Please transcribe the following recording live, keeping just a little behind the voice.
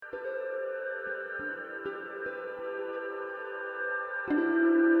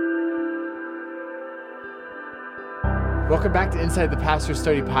Welcome back to Inside the Pastor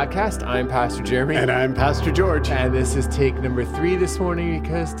Study Podcast. I'm Pastor Jeremy. And I'm Pastor George. And this is take number 3 this morning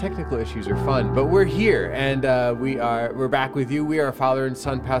because technical issues are fun. But we're here and we're back with you. We are a father and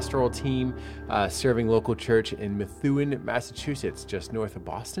son pastoral team serving local church in Methuen, Massachusetts, just north of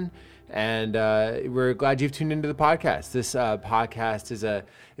Boston. And we're glad you've tuned into the podcast. This podcast is a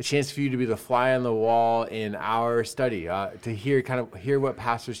chance for you to be the fly on the wall in our study, to hear what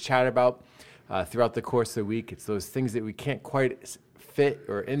pastors chat about throughout the course of the week. It's those things that we can't quite fit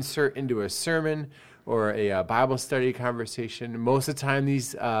or insert into a sermon or a Bible study conversation. Most of the time,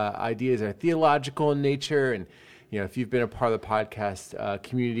 these ideas are theological in nature. And, you know, if you've been a part of the podcast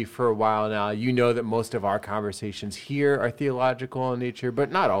community for a while now, you know that most of our conversations here are theological in nature, but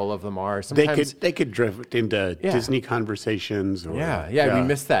not all of them are. Sometimes they could drift into Disney conversations. Or, we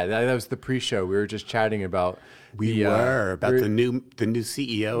missed that. That was the pre-show. We were just chatting about the new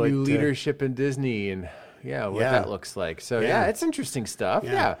CEO, new leadership in Disney, and what that looks like. So it's interesting stuff.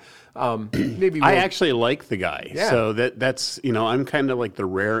 Maybe I actually like the guy. So that's I'm kind of like the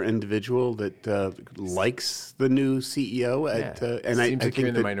rare individual that likes the new CEO. And I think you're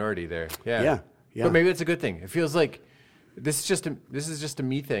in the minority there. Yeah. But maybe that's a good thing. It feels like this is just a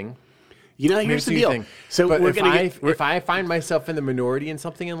me thing. Here's the deal. So but if I find myself in the minority in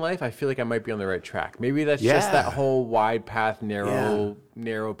something in life, I feel like I might be on the right track. Maybe that's just that whole wide path, narrow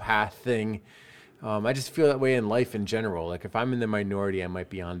path thing. I just feel that way in life in general. Like if I'm in the minority, I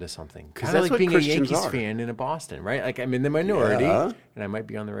might be onto something. Because that's like being Christians a Yankees fan in Boston, right? Like I'm in the minority, and I might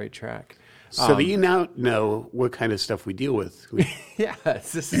be on the right track. So that you now know what kind of stuff we deal with.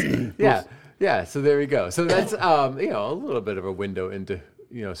 So there we go. So that's a little bit of a window into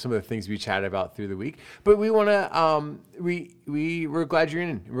some of the things we chat about through the week. But we want to we're glad you're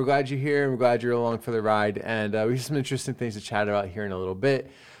in. We're glad you're here, and we're glad you're along for the ride. And we have some interesting things to chat about here in a little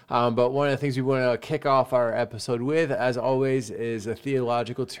bit. But one of the things we want to kick off our episode with, as always, is a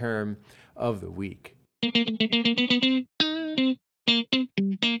theological term of the week. The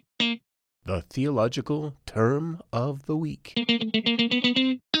theological term of the week.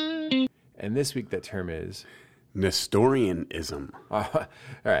 And this week that term is Nestorianism. All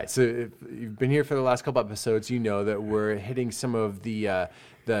right. So if you've been here for the last couple episodes, you know that we're hitting some of the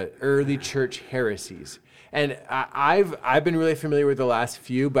early church heresies. And I've been really familiar with the last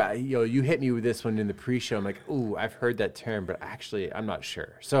few, but you hit me with this one in the pre-show. I'm like, ooh, I've heard that term, but actually I'm not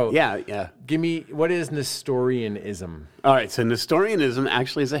sure. So give me, what is Nestorianism? All right, so Nestorianism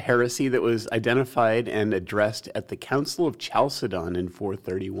actually is a heresy that was identified and addressed at the Council of Chalcedon in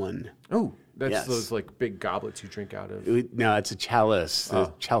 431. Oh, that's those like big goblets you drink out of. No, it's a chalice.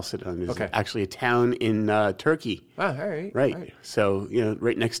 Chalcedon is actually a town in Turkey. Oh, all right. Right. So,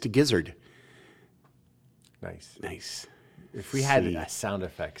 right next to Gizzard. Nice. If we had sound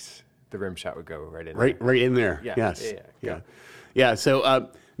effects, the rim shot would go right in there. Right in there. Yeah. Yes. Yeah.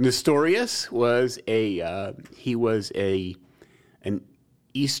 So Nestorius was an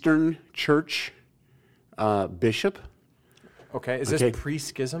Eastern Church bishop. Okay. Is this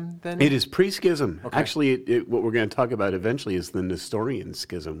pre-schism then? It is pre-schism. Okay. Actually, what we're going to talk about eventually is the Nestorian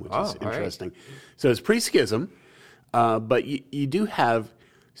schism, which is interesting. Right. So it's pre-schism, but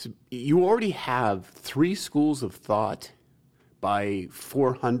you already have 3 schools of thought by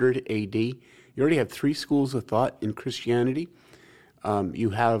 400 AD. You already have 3 schools of thought in Christianity.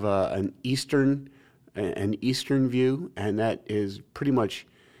 You have an Eastern view, and that is pretty much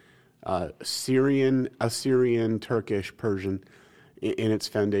Syrian, Assyrian, Turkish, Persian in its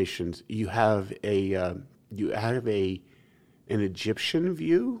foundations. You have an Egyptian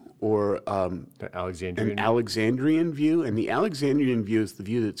view or an Alexandrian view, and the Alexandrian view is the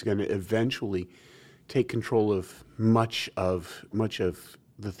view that's going to eventually take control of much of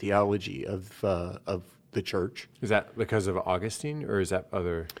the theology of the church. Is that because of Augustine, or is that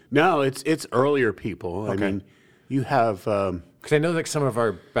other? No, it's earlier people. Okay. I mean, you have because I know that some of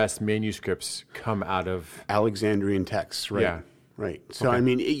our best manuscripts come out of Alexandrian texts, right? Yeah, right. So I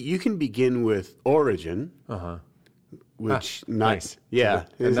mean, you can begin with Origen. Which nice. Yeah.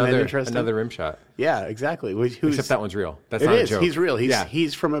 Isn't that interesting? Another rim shot. Yeah, exactly. Except that one's real. That's not a joke. He's real.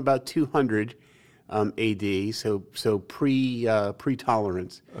 He's from about 200 AD, so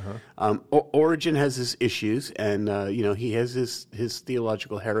pre-tolerance. Origen has his issues, and he has his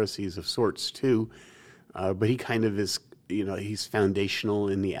theological heresies of sorts too. But he kind of is, he's foundational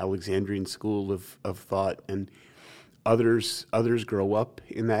in the Alexandrian school of thought, and others grow up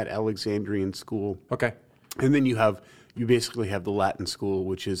in that Alexandrian school. Okay. And then you basically have the Latin school,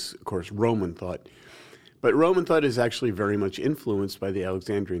 which is, of course, Roman thought. But Roman thought is actually very much influenced by the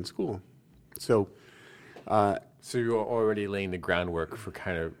Alexandrian school. So you're already laying the groundwork for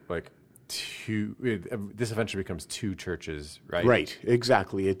kind of like this eventually becomes two churches, right? Right.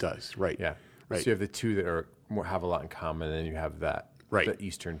 Exactly. It does. Right. Yeah. Right. So you have the two that have a lot in common, and then you have that, Right. the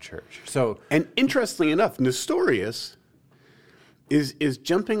Eastern Church. So, And interestingly enough, Nestorius is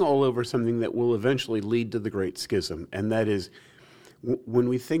jumping all over something that will eventually lead to the Great Schism, and that is when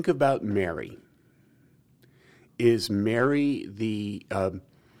we think about Mary. Is Mary the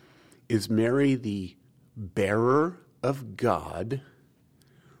bearer of God,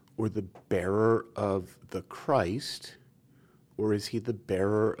 or the bearer of the Christ, or is he the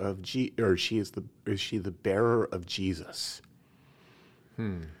bearer of is she the bearer of Jesus?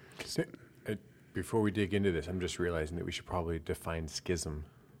 Before we dig into this, I'm just realizing that we should probably define schism.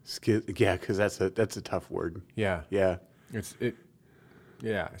 Yeah, because that's a tough word. Yeah. Yeah.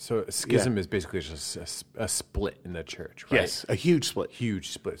 Yeah. So a schism is basically just a split in the church, right? Yes, a huge split. Huge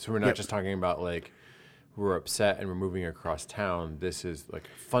split. So we're not just talking about like we're upset and we're moving across town. This is like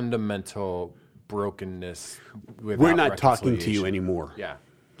fundamental brokenness. We're not talking to you anymore. Yeah.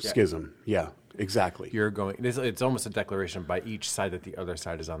 Schism. Yeah, exactly. It's almost a declaration by each side that the other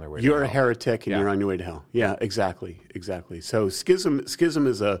side is on their way to You're hell. a heretic and you're on your way to hell. Yeah, exactly. So schism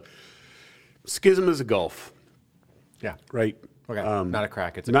is a gulf. Yeah. Right. Okay. Not a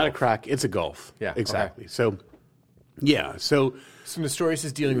crack. It's not gulf. a crack. It's a gulf. Yeah, exactly. okay. So, yeah. So Nestorius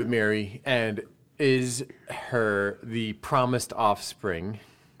is dealing with Mary and is her the promised offspring.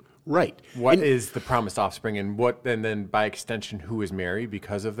 right. What is the promised offspring, and then by extension, who is Mary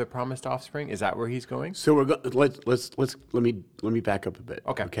because of the promised offspring? Is that where he's going? So let me back up a bit.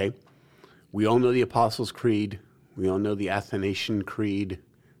 Okay. Okay. We all know the Apostles' Creed. We all know the Athanasian Creed,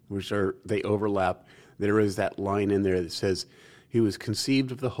 they overlap. There is that line in there that says, "He was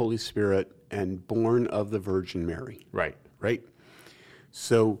conceived of the Holy Spirit and born of the Virgin Mary." Right. Right.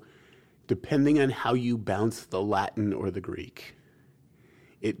 So, depending on how you bounce the Latin or the Greek,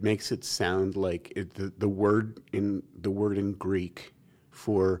 it makes it sound like the word in Greek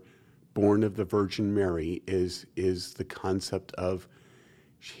for born of the Virgin Mary is the concept of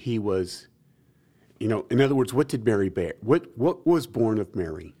he was, in other words, what did Mary bear? What was born of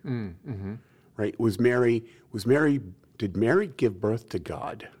Mary? Mm-hmm. Right? Did Mary give birth to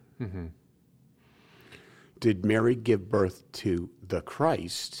God? Mm-hmm. Did Mary give birth to the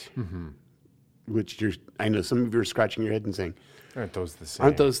Christ? Mm-hmm. Which I know some of you are scratching your head and saying, Aren't those the same?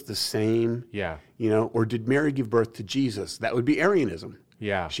 Aren't those the same? Yeah. Or did Mary give birth to Jesus? That would be Arianism.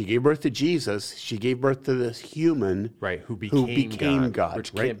 Yeah. She gave birth to Jesus. She gave birth to this human, Right, who became God.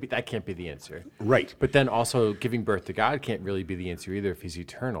 Which right? that can't be the answer. Right. But then also giving birth to God can't really be the answer either if he's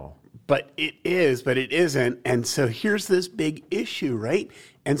eternal. But it is, but it isn't. And so here's this big issue, right?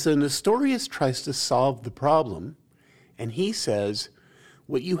 And so Nestorius tries to solve the problem. And he says,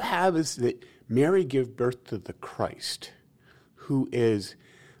 what you have is that Mary gave birth to the Christ, who is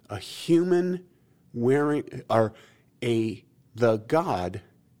a human the God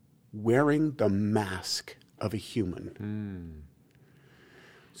wearing the mask of a human.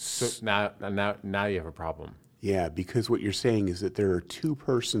 So now you have a problem. Yeah, because what you're saying is that there are two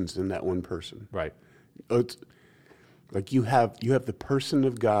persons in that one person. Right. It's like you have the person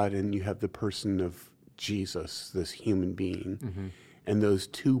of God and you have the person of Jesus, this human being. Mm-hmm. And those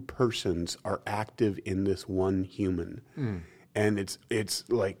two persons are active in this one human. And it's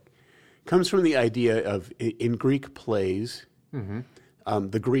like comes from the idea of in Greek plays,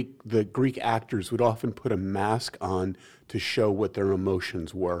 the Greek actors would often put a mask on to show what their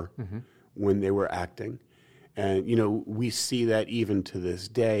emotions were when they were acting. And we see that even to this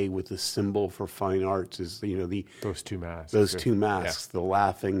day with the symbol for fine arts is those two masks. Yeah. The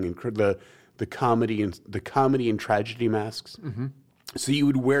laughing and the comedy and tragedy masks. Mm-hmm. So you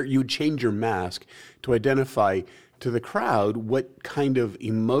would change your mask to identify to the crowd what kind of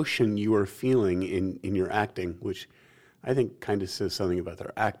emotion you are feeling in your acting, which I think kind of says something about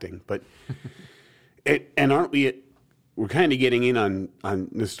their acting. But aren't we? We're kind of getting in on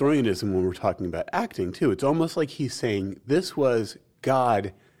Nestorianism when we're talking about acting too. It's almost like he's saying this was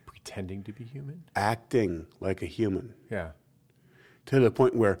God pretending to be human, acting like a human. Yeah. To the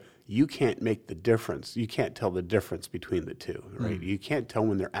point where you can't make the difference. You can't tell the difference between the two, right? You can't tell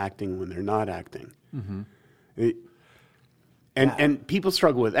when they're acting, when they're not acting. Mm-hmm. And people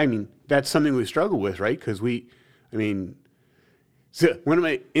struggle with, that's something we struggle with, right? Because so one of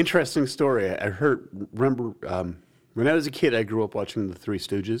my interesting story, remember when I was a kid, I grew up watching the Three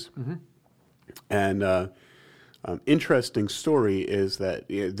Stooges. Mm-hmm. And interesting story is that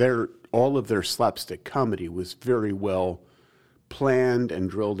all of their slapstick comedy was very well planned and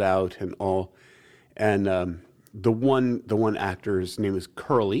drilled out and all. And the one actor's name is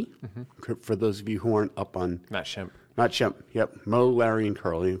Curly. Mm-hmm. For those of you who aren't up on Matt Shemp. Not Shemp. Yep, Mo, Larry, and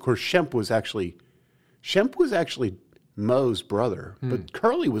Curly. And of course, Shemp was actually Mo's brother, but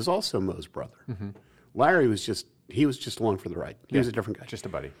Curly was also Mo's brother. Larry was just along for the ride. He was a different guy. Just a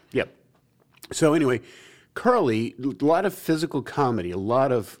buddy. Yep. So anyway, Curly, a lot of physical comedy, a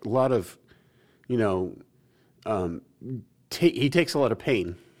lot of you know, he takes a lot of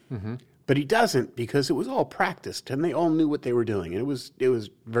pain, but he doesn't because it was all practiced and they all knew what they were doing, and it was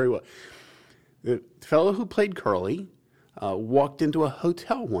very well. The fellow who played Curly walked into a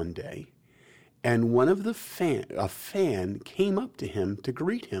hotel one day, and one of a fan came up to him to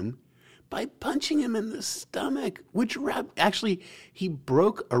greet him by punching him in the stomach, which actually he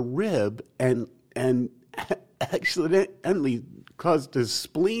broke a rib and accidentally caused his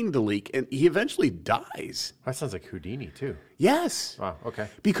spleen to leak, and he eventually dies. That sounds like Houdini too. Yes. Wow. Okay.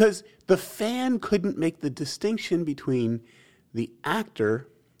 Because the fan couldn't make the distinction between the actor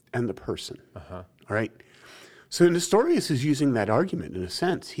and the person. All right. So Nestorius is using that argument in a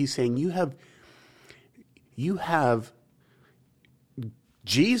sense. He's saying you have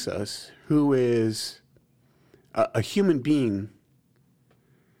Jesus, who is a human being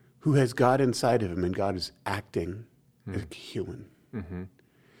who has God inside of him, and God is acting as a human.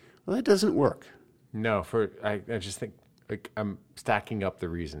 Well, that doesn't work. No, I just think like I'm stacking up the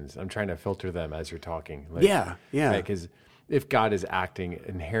reasons. I'm trying to filter them as you're talking. Like, Yeah. Because if God is acting,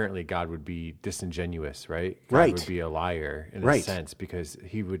 inherently God would be disingenuous, right? God Right. would be a liar in a Right. sense, because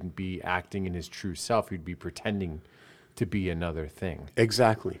he wouldn't be acting in his true self. He'd be pretending to be another thing.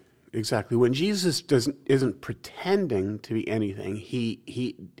 Exactly. When Jesus isn't pretending to be anything,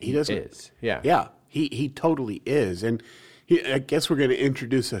 he doesn't. Is. Yeah. Yeah, he totally is. And I guess we're going to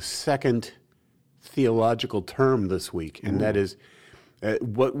introduce a second theological term this week, and that is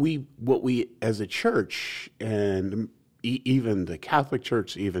what we as a church, and even the Catholic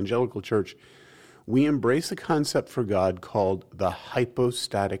Church, the Evangelical Church, we embrace a concept for God called the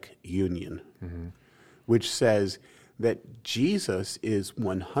hypostatic union, which says that Jesus is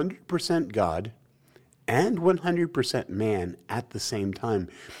 100% God and 100% man at the same time.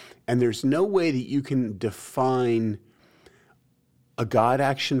 And there's no way that you can define a God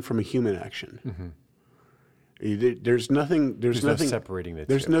action from a human action. There's nothing. There's no nothing separating the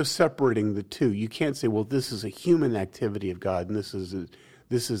There's two. no separating the two. You can't say, well, this is a human activity of God, and this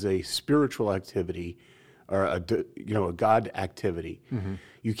is a spiritual activity, or a God activity.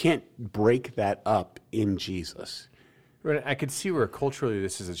 You can't break that up in Jesus. Right, I could see where culturally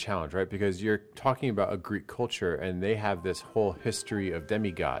this is a challenge, right? Because you're talking about a Greek culture, and they have this whole history of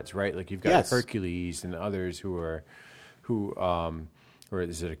demigods, right? Like you've got Yes. Hercules and others or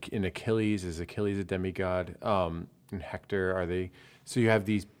is it in Achilles? Is Achilles a demigod? And Hector, are they? So you have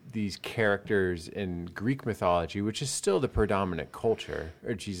these characters in Greek mythology, which is still the predominant culture,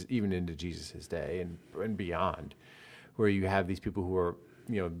 or Jesus, even into Jesus' day and beyond, where you have these people who are,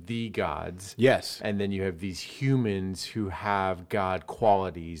 the gods. Yes. And then you have these humans who have God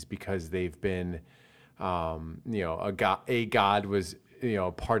qualities because they've been, a god was,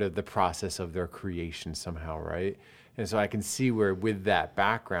 part of the process of their creation somehow, right? And so I can see where with that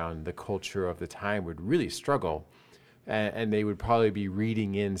background, the culture of the time would really struggle. And they would probably be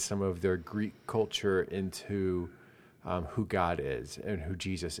reading in some of their Greek culture into who God is and who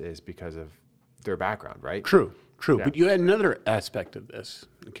Jesus is because of their background, right? True. Yeah. But you had another aspect of this,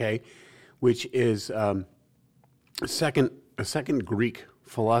 okay, which is a second Greek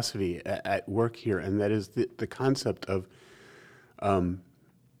philosophy at work here, and that is the concept of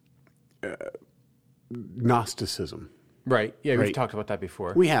Gnosticism. Right. Yeah, we've Right. talked about that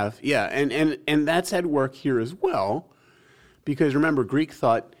before. We have, yeah, and that's at work here as well, because remember, Greek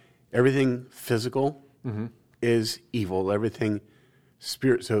thought everything physical is evil, everything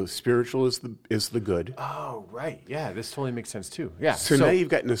spiritual is the good. Oh, right. Yeah, this totally makes sense too. Yeah. So now you've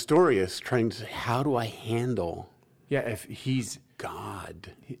got Nestorius trying to say, how do I handle if he's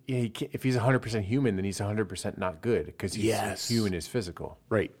God? if he's 100% human, then he's 100% not good because he's Yes. human is physical.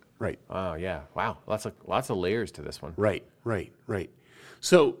 Right. Oh yeah. Wow. Lots of layers to this one. Right.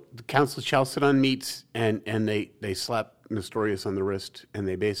 So the Council of Chalcedon meets and they slap Nestorius on the wrist and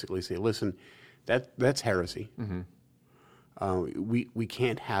they basically say, listen, that's heresy. We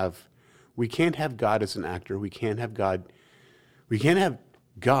can't have God as an actor. We can't have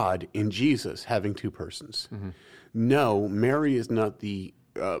God in Jesus having two persons. No, Mary is not the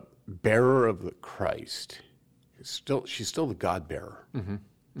bearer of the Christ. She's still the God bearer.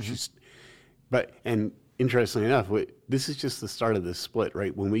 And interestingly enough, this is just the start of this split,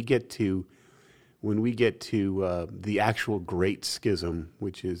 right? When we get to the actual Great Schism,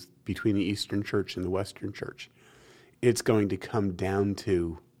 which is between the Eastern Church and the Western Church, it's going to come down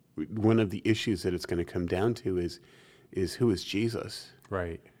to one of the issues that it's going to come down to is who is Jesus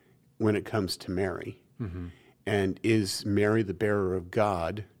Right. when it comes to Mary, and is Mary the bearer of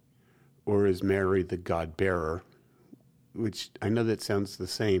God, or is Mary the God bearer? Which I know that sounds the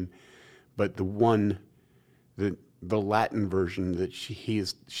same, but the Latin version that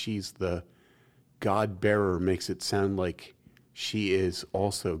she's the God bearer makes it sound like she is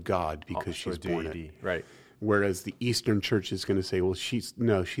also God because she's born it. Right. Whereas the Eastern Church is going to say, well, she's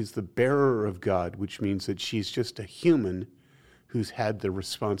the bearer of God, which means that she's just a human who's had the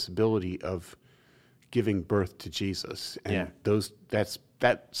responsibility of giving birth to Jesus. And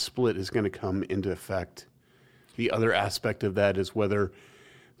that split is going to come into effect. The other aspect of that is whether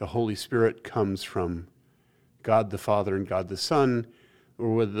the Holy Spirit comes from God the Father and God the Son,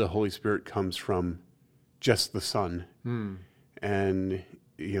 or whether the Holy Spirit comes from just the Son. And,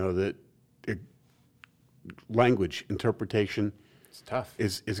 that language interpretation It's tough.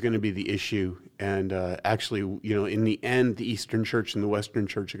 is going to be the issue. And actually, in the end, the Eastern Church and the Western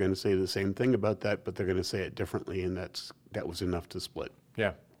Church are going to say the same thing about that, but they're going to say it differently, and that was enough to split.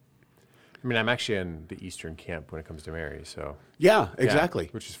 Yeah. I mean, I'm actually in the Eastern camp when it comes to Mary, so. Yeah, exactly.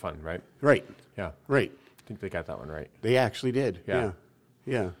 Which is fun, right? Right. Yeah. Right. I think they got that one right. They actually did. Yeah.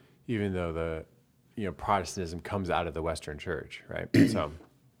 Yeah. Even though the Protestantism comes out of the Western Church, right? So,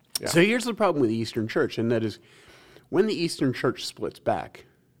 yeah. So here's the problem with the Eastern Church, and that is when the Eastern Church splits back,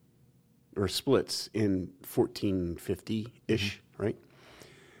 or splits in 1450-ish, right?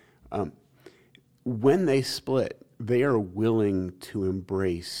 When they split, they are willing to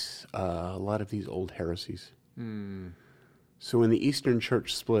embrace a lot of these old heresies. So when the Eastern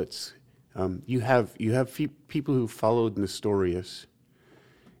Church splits, you have people who followed Nestorius,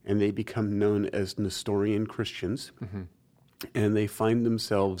 and they become known as Nestorian Christians, and they find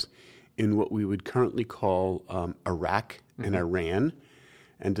themselves in what we would currently call Iraq and Iran,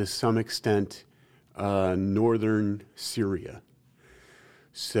 and to some extent northern Syria.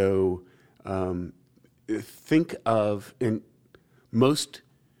 So think of,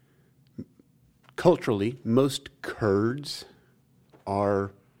 culturally, most Kurds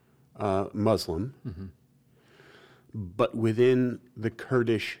are Muslim. But within the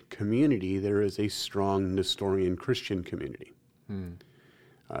Kurdish community, there is a strong Nestorian Christian community.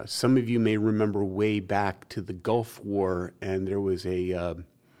 Some of you may remember way back to the Gulf War, and there was the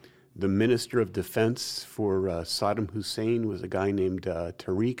Minister of Defense for Saddam Hussein was a guy named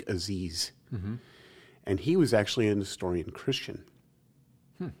Tariq Aziz. And he was actually a Nestorian Christian.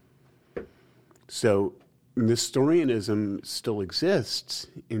 So Nestorianism still exists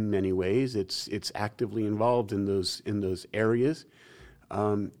in many ways. It's actively involved in those areas,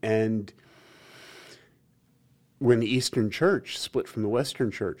 and when the Eastern Church split from the Western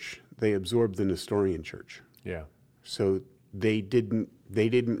Church, they absorbed the Nestorian Church. Yeah. So they didn't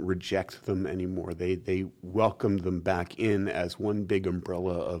reject them anymore. They welcomed them back in as one big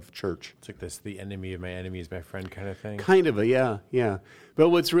umbrella of church. It's like this: the enemy of my enemy is my friend kind of thing. Kind of yeah. But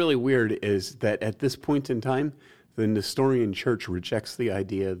what's really weird is that at this point in time, the Nestorian Church rejects the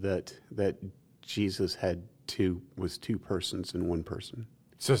idea that Jesus was two persons in one person.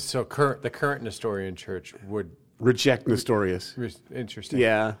 So the current Nestorian Church would Reject Nestorius. Interesting.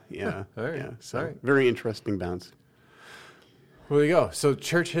 Yeah. All right. Yeah. So All right. very interesting bounce. Well, there you go. So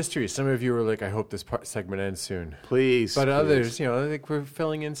church history. Some of you were like, I hope this segment ends soon. Please. But please. others, I think we're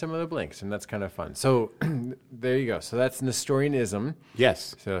filling in some of the blanks, and that's kind of fun. So there you go. So that's Nestorianism.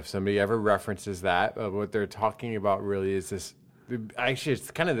 Yes. So if somebody ever references that, what they're talking about really is this. Actually, it's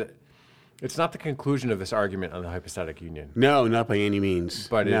kind of it's not the conclusion of this argument on the hypostatic union. No, not by any means.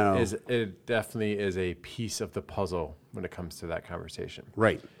 But no. it definitely is a piece of the puzzle when it comes to that conversation.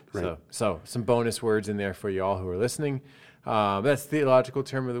 Right. So some bonus words in there for you all who are listening. That's theological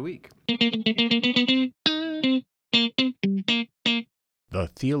term of the week. The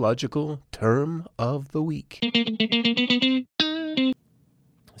theological term of the week.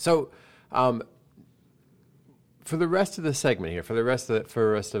 So, for the rest of the segment here, for the rest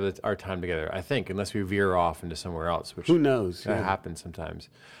of our time together, I think, unless we veer off into somewhere else, which who knows, that happens sometimes.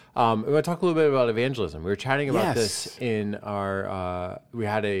 We want to talk a little bit about evangelism. We were chatting about this in our. We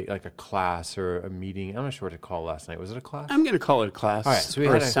had a class or a meeting. I'm not sure what to call last night. Was it a class? I'm going to call it a class. All right, so we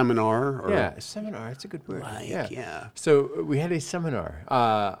or had a seminar. Or a seminar. It's a good word. Yeah. So we had a seminar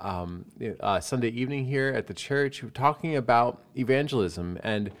Sunday evening here at the church, talking about evangelism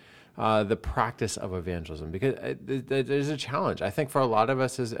and the practice of evangelism, because there's a challenge. I think for a lot of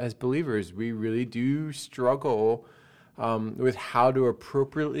us as believers, we really do struggle with how to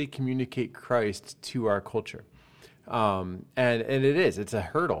appropriately communicate Christ to our culture. And it's a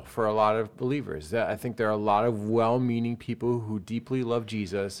hurdle for a lot of believers. I think there are a lot of well-meaning people who deeply love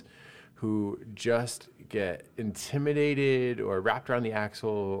Jesus, who just get intimidated or wrapped around the axle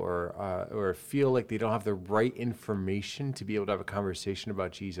or feel like they don't have the right information to be able to have a conversation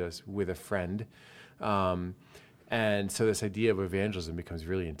about Jesus with a friend. And so this idea of evangelism becomes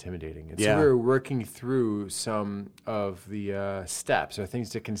really intimidating. And so we're working through some of the steps or things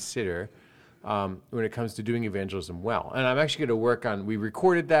to consider when it comes to doing evangelism well. And I'm actually going to work on, we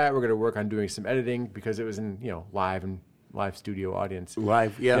recorded that, we're going to work on doing some editing because it was in, live studio audience.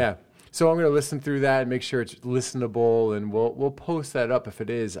 Live, yeah. So I'm going to listen through that and make sure it's listenable, and we'll post that up if it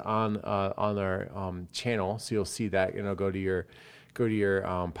is on our channel. So you'll see that, go to your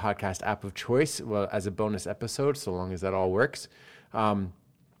podcast app of choice, as a bonus episode, so long as that all works.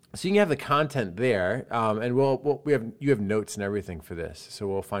 So you can have the content there, and you have notes and everything for this. So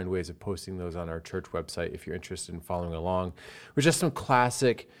we'll find ways of posting those on our church website if you're interested in following along. With just some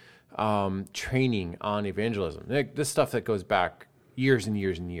classic training on evangelism, this stuff that goes back years and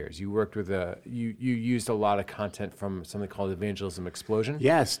years and years. You worked with you used a lot of content from something called Evangelism Explosion.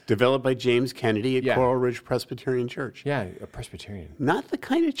 Yes, developed by James Kennedy at Coral Ridge Presbyterian Church. Yeah, a Presbyterian. Not the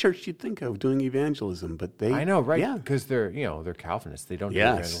kind of church you'd think of doing evangelism, but they. I know, right? Yeah, because they're Calvinists. They don't do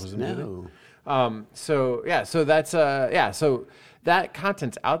evangelism. No. Do they? So that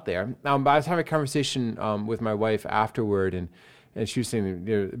content's out there. I was having a conversation with my wife afterward, and she was saying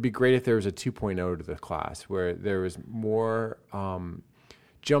it'd be great if there was a 2.0 to the class where there was more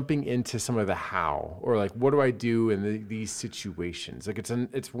jumping into some of the how, or like, what do I do in these situations? Like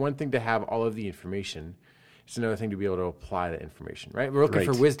it's one thing to have all of the information. It's another thing to be able to apply the information, right? We're looking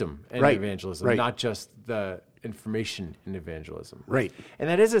for wisdom in evangelism, not just the information in evangelism. Right.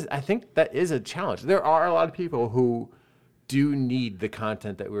 And I think that is a challenge. There are a lot of people who do need the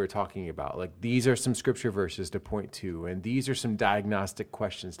content that we were talking about. Like, these are some scripture verses to point to, and these are some diagnostic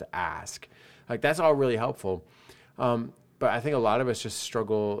questions to ask. Like, that's all really helpful. But I think a lot of us just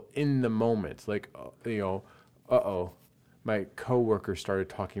struggle in the moment. Like, my coworker started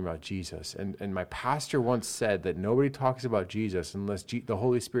talking about Jesus, and my pastor once said that nobody talks about Jesus unless the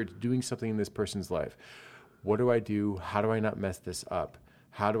Holy Spirit's doing something in this person's life. What do I do? How do I not mess this up?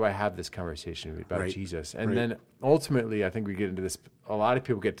 How do I have this conversation about Jesus? And then ultimately, I think we get into this, a lot of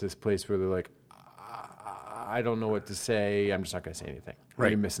people get to this place where they're like, I don't know what to say. I'm just not going to say anything.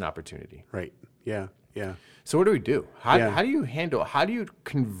 Right. You miss an opportunity. Right. Yeah. Yeah. So what do we do? How do you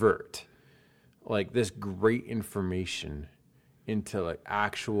convert like this great information into like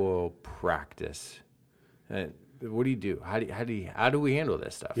actual practice? And what do you do? How do we handle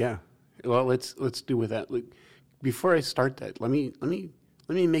this stuff? Yeah. Well, let's do with that. Look, before I start that, let me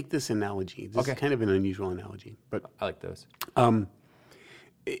make this analogy. This is kind of an unusual analogy, but I like those. In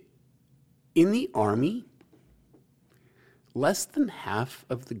the Army, less than half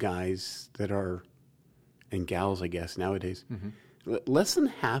of the guys that are, and gals, I guess, nowadays, less than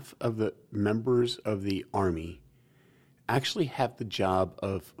half of the members of the Army actually have the job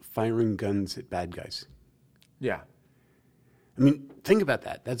of firing guns at bad guys. Yeah. I mean, think about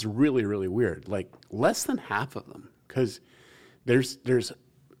that. That's really, really weird. Like, less than half of them, because there's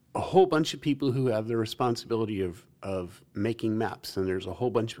a whole bunch of people who have the responsibility of making maps, and there's a whole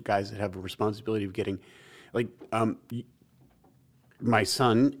bunch of guys that have a responsibility of getting, like, my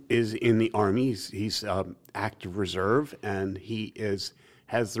son is in the Army. He's active reserve, and he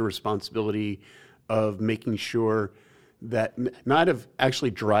has the responsibility of making sure that not of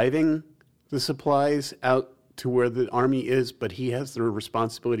actually driving the supplies out to where the Army is, but he has the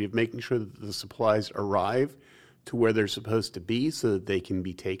responsibility of making sure that the supplies arrive to where they're supposed to be so that they can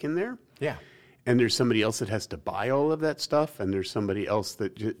be taken there. Yeah. And there's somebody else that has to buy all of that stuff, and there's somebody else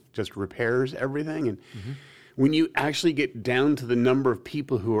that just repairs everything. And when you actually get down to the number of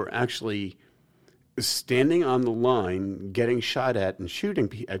people who are actually standing on the line, getting shot at and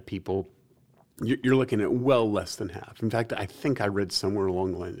shooting at people, you're looking at well less than half. In fact, I think I read somewhere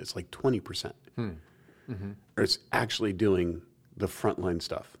along the line it's like 20%. Or it's actually doing the frontline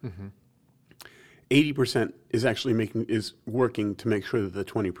stuff. 80% is actually working to make sure that the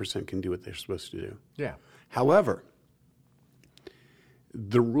 20% can do what they're supposed to do. Yeah. However,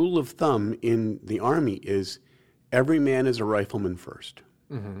 the rule of thumb in the Army is every man is a rifleman first.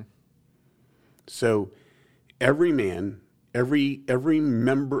 So every man, every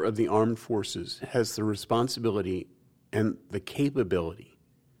member of the armed forces has the responsibility and the capability,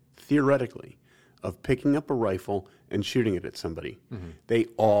 theoretically, of picking up a rifle and shooting it at somebody. They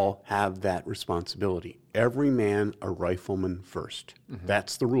all have that responsibility. Every man a rifleman first.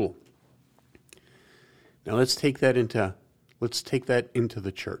 That's the rule. Now let's take that into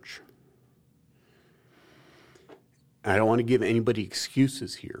the church. I don't want to give anybody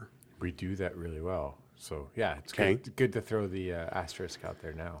excuses here. We do that really well. So, yeah, it's Okay. good to throw the asterisk out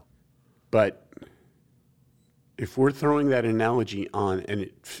there now. But if we're throwing that analogy on and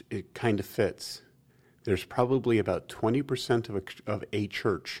it kind of fits, there's probably about 20% of a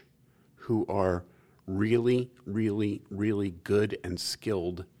church who are really, really, really good and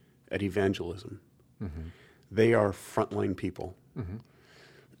skilled at evangelism. Mm-hmm. They are frontline people.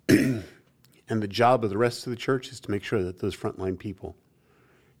 Mm-hmm. And the job of the rest of the church is to make sure that those frontline people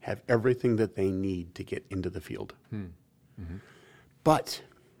have everything that they need to get into the field. Mm-hmm. But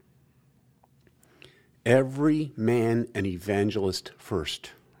every man an evangelist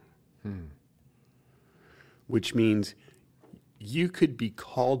first. Which means you could be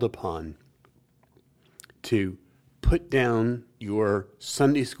called upon to put down your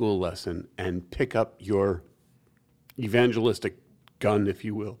Sunday school lesson and pick up your evangelistic gun, if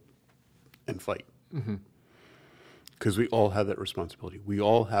you will, and fight. Because we all have that responsibility. We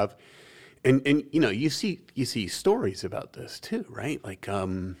all have, and you know, you see stories about this too, right? Like,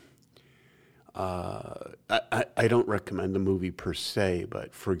 I don't recommend the movie per se,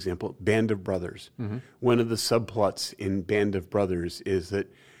 but for example, Band of Brothers. Mm-hmm. One of the subplots in Band of Brothers is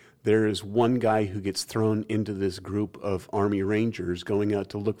that there is one guy who gets thrown into this group of Army Rangers going out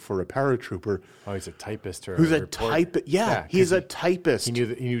to look for a paratrooper. Oh, he's a typist or who's a a typist? Yeah, he's a typist. He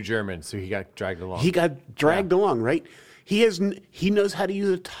knew German, so he got dragged along. He got dragged along, right? He knows how to use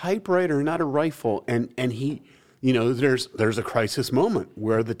a typewriter, not a rifle, and he. You know, there's a crisis moment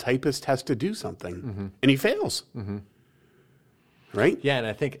where the typist has to do something, and he fails. Mm-hmm. Right? Yeah, and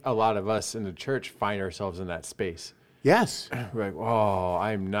I think a lot of us in the church find ourselves in that space. Yes. We're like, oh,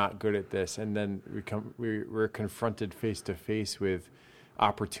 I'm not good at this. And then we're confronted face to face with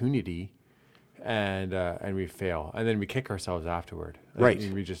opportunity, and we fail. And then we kick ourselves afterward. Right.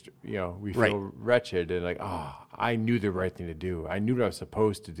 And we just, we feel wretched and like, oh, I knew the right thing to do. I knew what I was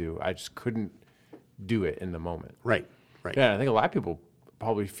supposed to do. I just couldn't do it in the moment. Right. Yeah, I think a lot of people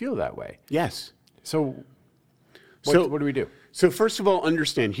probably feel that way. Yes. So what do we do? So first of all,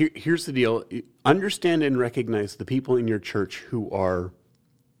 understand, here's the deal. Understand and recognize the people in your church who are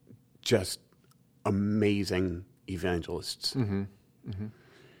just amazing evangelists. Mm-hmm. Mm-hmm.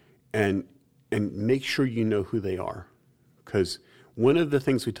 And make sure you know who they are. Because one of the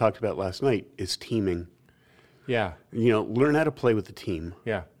things we talked about last night is teaming. Yeah. Learn how to play with the team.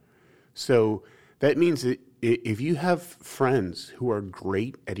 Yeah. So that means that if you have friends who are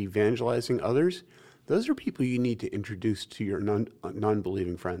great at evangelizing others, those are people you need to introduce to your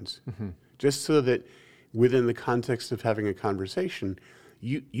non-believing friends. Mm-hmm. Just so that within the context of having a conversation,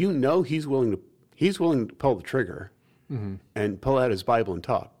 you know he's willing to pull the trigger and pull out his Bible and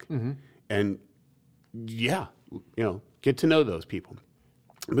talk. Mm-hmm. And get to know those people.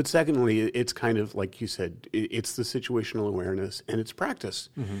 But secondly, it's kind of like you said, it's the situational awareness and it's practice.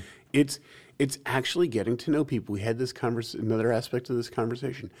 Mm-hmm. It's actually getting to know people. We had this another aspect of this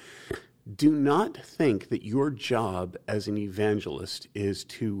conversation. Do not think that your job as an evangelist is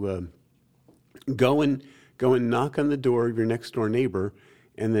to go and knock on the door of your next door neighbor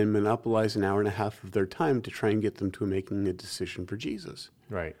and then monopolize an hour and a half of their time to try and get them to making a decision for Jesus.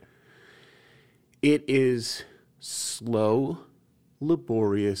 Right. It is slow,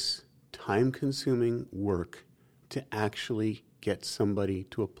 laborious, time-consuming work to actually get somebody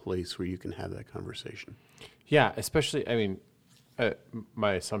to a place where you can have that conversation. Yeah, especially,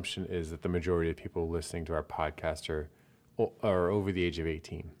 my assumption is that the majority of people listening to our podcast are over the age of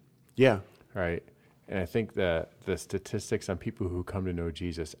 18. Yeah. Right? And I think the statistics on people who come to know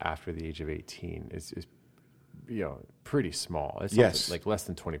Jesus after the age of 18 is pretty small. It's like less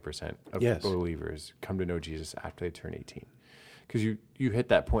than 20% of believers come to know Jesus after they turn 18. Because you hit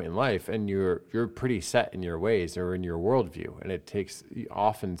that point in life and you're pretty set in your ways or in your worldview, and it takes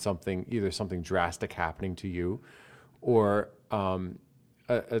often either something drastic happening to you, or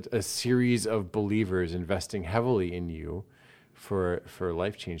a series of believers investing heavily in you for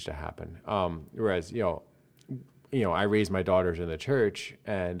life change to happen. Whereas I raise my daughters in the church,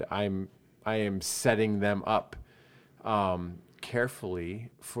 and I am setting them up carefully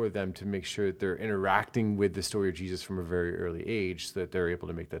for them to make sure that they're interacting with the story of Jesus from a very early age, so that they're able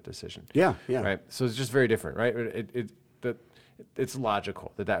to make that decision. Yeah. Right. So it's just very different, right? It's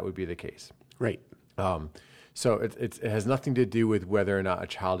logical that would be the case. Right. So it has nothing to do with whether or not a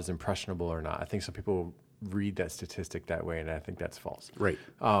child is impressionable or not. I think some people read that statistic that way, and I think that's false. Right.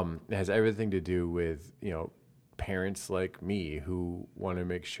 It has everything to do with parents like me who want to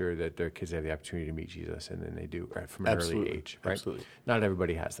make sure that their kids have the opportunity to meet Jesus, and then they do from an early age. Right? Absolutely. Not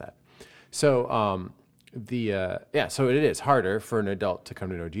everybody has that. So so it is harder for an adult to come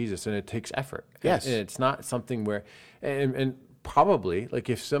to know Jesus, and it takes effort. Yes. And it's not something where, and probably like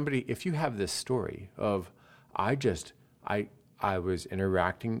if you have this story of, I was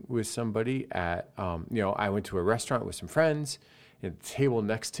interacting with somebody at, I went to a restaurant with some friends, and the table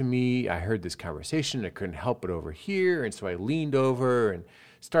next to me, I heard this conversation. I couldn't help but overhear, and so I leaned over and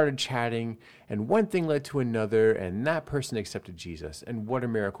started chatting, and one thing led to another, and that person accepted Jesus, and what a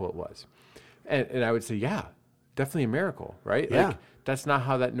miracle it was. And I would say, yeah, definitely a miracle, right? Yeah. Like, that's not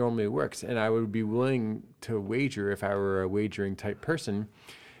how that normally works. And I would be willing to wager, if I were a wagering type person,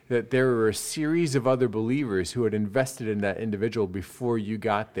 that there were a series of other believers who had invested in that individual before you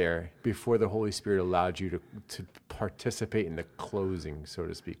got there, before the Holy Spirit allowed you to participate in the closing, so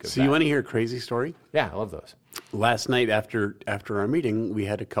to speak. So you want to hear a crazy story? Yeah, I love those. Last night after our meeting, we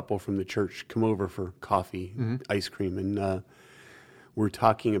had a couple from the church come over for coffee, ice cream, and we're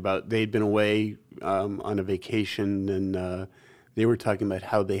talking about, they'd been away on a vacation, and they were talking about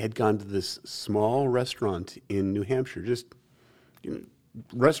how they had gone to this small restaurant in New Hampshire. Just,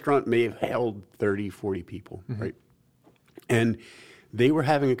 restaurant may have held 30, 40 people, right? And they were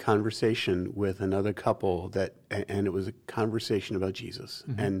having a conversation with another couple and it was a conversation about Jesus.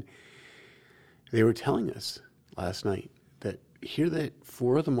 And they were telling us last night that here that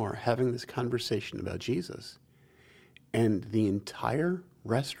four of them are having this conversation about Jesus, and the entire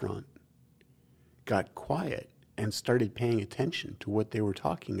restaurant got quiet and started paying attention to what they were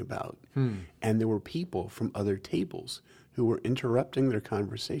talking about. And there were people from other tables who were interrupting their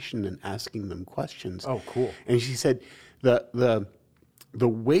conversation and asking them questions. Oh, cool. And she said the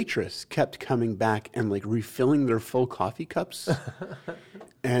waitress kept coming back and like refilling their full coffee cups.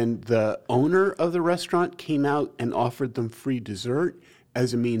 And the owner of the restaurant came out and offered them free dessert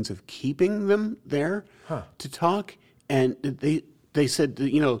as a means of keeping them there to talk. And they said,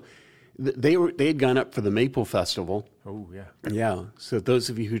 they had gone up for the Maple Festival. Oh, yeah. Yeah. So those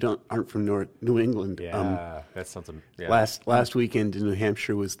of you who aren't from New England, that's something. Yeah. Last weekend in New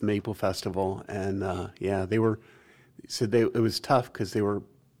Hampshire was the Maple Festival, and it was tough because they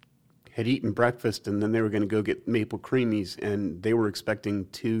had eaten breakfast and then they were going to go get maple creamies, and they were expecting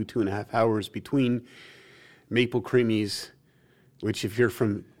 2.5 hours between maple creamies, which if you're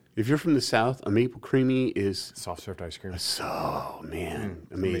from the South, a maple creamy is soft served ice cream. Amazing.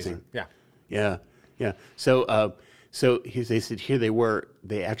 Amazing. Yeah. So they said here there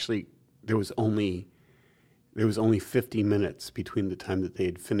was only 50 minutes between the time that they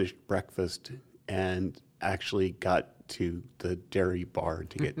had finished breakfast and actually got to the dairy bar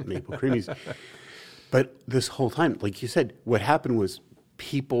to get maple creamies. But this whole time, like you said, what happened was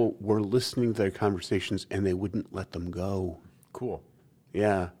people were listening to their conversations and they wouldn't let them go. Cool.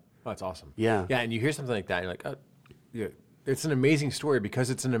 Yeah. Oh, that's awesome. Yeah. Yeah, and you hear something like that, and you're like, oh, yeah, it's an amazing story because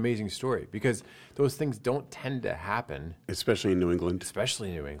it's an amazing story, because those things don't tend to happen. Especially in New England.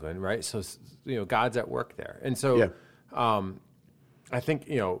 Right? So, God's at work there. And so I think,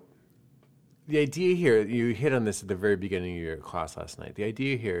 the idea here, you hit on this at the very beginning of your class last night. The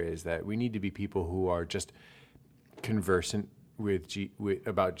idea here is that we need to be people who are just conversant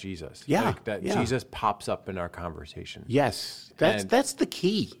about Jesus. Yeah. Jesus pops up in our conversation. Yes. That's the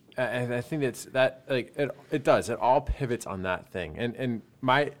key. And I think it does. It all pivots on that thing. And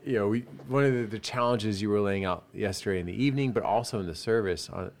one of the challenges you were laying out yesterday in the evening, but also in the service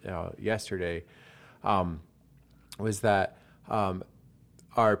yesterday, was that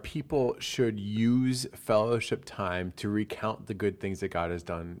our people should use fellowship time to recount the good things that God has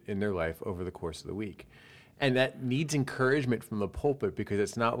done in their life over the course of the week. And that needs encouragement from the pulpit, because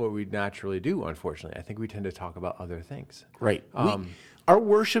it's not what we naturally do, unfortunately. I think we tend to talk about other things. Right. Our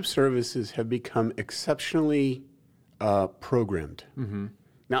worship services have become exceptionally programmed. Mm-hmm.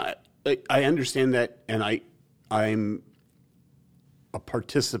 Now, I understand that, and I'm a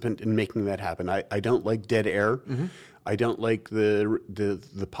participant in making that happen. I don't like dead air. Mm-hmm. I don't like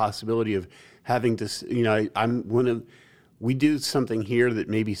the possibility of having to. We do something here that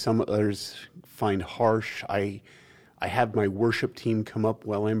maybe some others find harsh. I have my worship team come up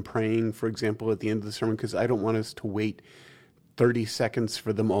while I'm praying, for example, at the end of the sermon, because I don't want us to wait 30 seconds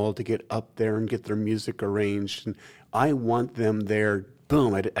for them all to get up there and get their music arranged. And I want them there.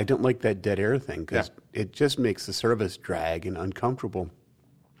 Boom. I don't like that dead air thing, because it just makes the service drag and uncomfortable.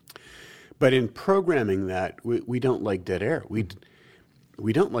 But in programming that, we don't like dead air. We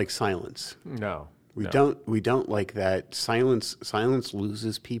don't like silence. No. We don't like that. Silence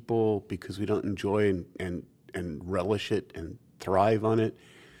loses people because we don't enjoy and relish it and thrive on it.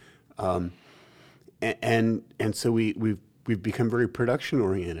 And so we've become very production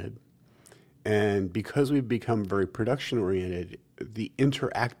oriented. And because we've become very production oriented, the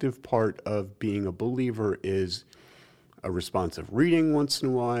interactive part of being a believer is a responsive reading once in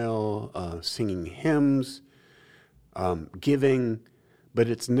a while, singing hymns, giving, but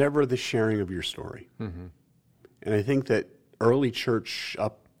it's never the sharing of your story. Mm-hmm. And I think that early church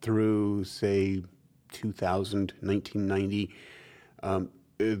up through, say, 2000, 1990,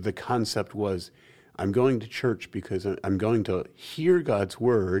 the concept was, I'm going to church because I'm going to hear God's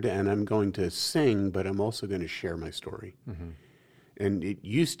word and I'm going to sing, but I'm also going to share my story. Mm-hmm. And it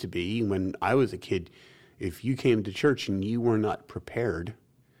used to be, when I was a kid, if you came to church and you were not prepared,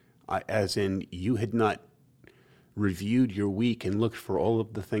 as in you had not reviewed your week and looked for all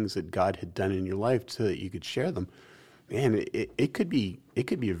of the things that God had done in your life so that you could share them, man, it could be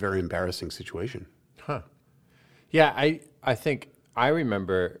a very embarrassing situation. Huh. Yeah, I think I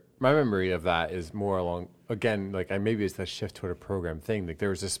remember, my memory of that is more along, again, like maybe it's that shift toward a program thing. Like there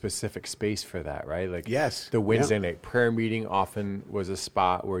was a specific space for that, right? Like yes, the Wednesday night prayer meeting often was a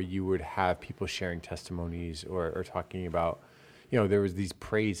spot where you would have people sharing testimonies or talking about, there was these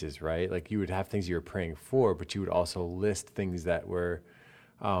praises, right? Like you would have things you were praying for, but you would also list things that were,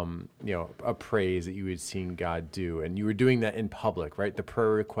 a praise that you had seen God do. And you were doing that in public, right? The prayer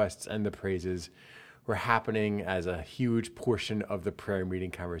requests and the praises were happening as a huge portion of the prayer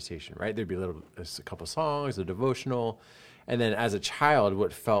meeting conversation, right? There'd be a couple songs, a devotional. And then as a child,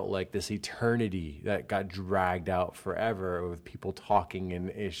 what felt like this eternity that got dragged out forever with people talking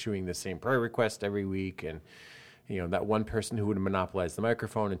and issuing the same prayer request every week. And, that one person who would monopolize the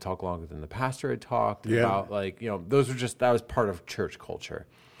microphone and talk longer than the pastor had talked about, that was part of church culture.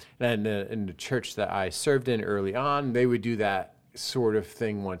 And in the church that I served in early on, they would do that sort of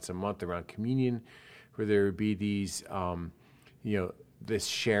thing once a month around communion, where there would be these, this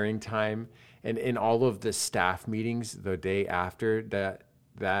sharing time. And in all of the staff meetings the day after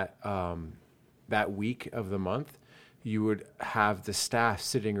that week of the month, you would have the staff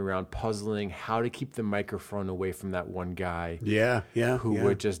sitting around puzzling how to keep the microphone away from that one guy who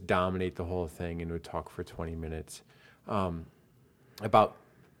would just dominate the whole thing and would talk for 20 minutes about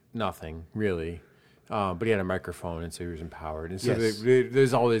nothing, really. But he had a microphone, and so he was empowered. And so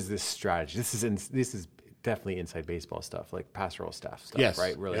there's always this strategy. This is definitely inside baseball stuff, like pastoral staff stuff,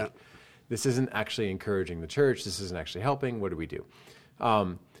 right? Where like, this isn't actually encouraging the church. This isn't actually helping. What do we do?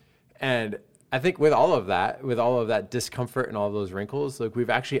 And I think with all of that discomfort and all those wrinkles, like we've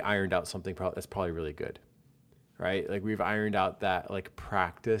actually ironed out something that's probably really good, right? Like we've ironed out that like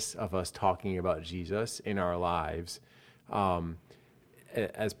practice of us talking about Jesus in our lives,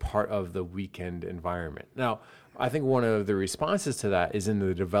 as part of the weekend environment. Now, I think one of the responses to that is in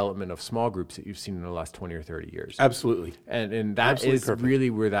the development of small groups that you've seen in the last 20 or 30 years. Absolutely. And that Absolutely is perfect. Really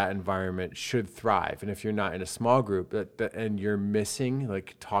where that environment should thrive. And if you're not in a small group and you're missing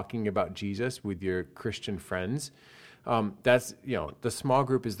like talking about Jesus with your Christian friends, that's, the small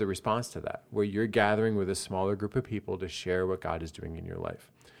group is the response to that, where you're gathering with a smaller group of people to share what God is doing in your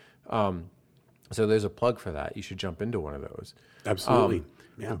life. So there's a plug for that. You should jump into one of those. Absolutely.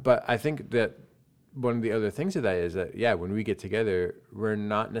 But I think that one of the other things of that is that, when we get together, we're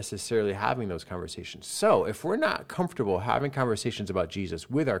not necessarily having those conversations. So if we're not comfortable having conversations about Jesus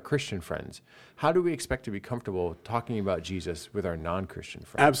with our Christian friends, how do we expect to be comfortable talking about Jesus with our non-Christian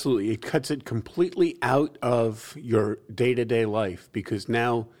friends? Absolutely. It cuts it completely out of your day-to-day life, because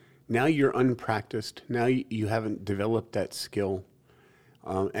now you're unpracticed. Now you haven't developed that skill.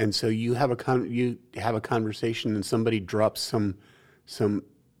 And so you have a conversation and somebody drops some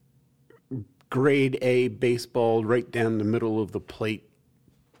grade A baseball right down the middle of the plate,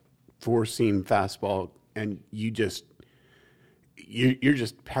 four-seam fastball, and you're just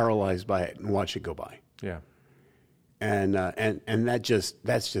paralyzed by it and watch it go by. Yeah. And that's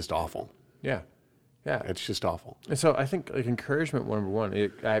just awful. Yeah. Yeah. It's just awful. And so I think like encouragement, number one,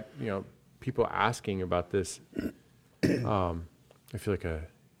 people asking about this, I feel like an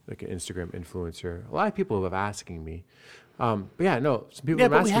Instagram influencer. A lot of people have asking me. Some people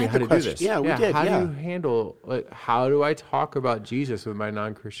have asked me how to do this. Yeah, we did. How do you handle, how do I talk about Jesus with my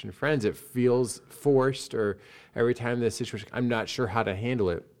non-Christian friends? It feels forced, or every time this situation, I'm not sure how to handle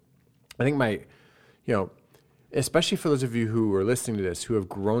it. I think especially for those of you who are listening to this, who have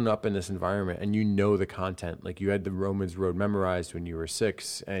grown up in this environment and the content, like you had the Romans Road memorized when you were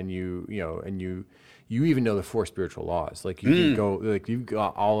 6, and you even know the 4 spiritual laws. Like you can go, like you've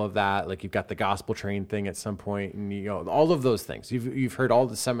got all of that. Like you've got the gospel train thing at some point, and all of those things. You've heard all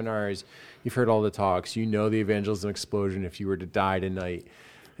the seminars, you've heard all the talks. You know the evangelism explosion. If you were to die tonight,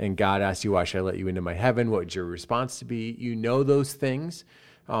 and God asked you, "Why should I let you into my heaven?" What would your response to be? You know those things,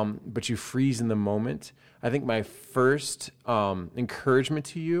 but you freeze in the moment. I think my first encouragement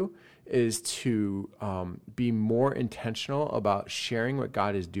to you is to be more intentional about sharing what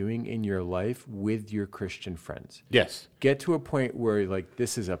God is doing in your life with your Christian friends. Yes. Get to a point where like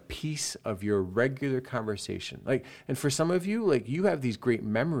this is a piece of your regular conversation. Like, and for some of you, like you have these great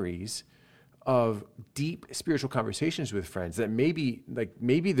memories of deep spiritual conversations with friends that maybe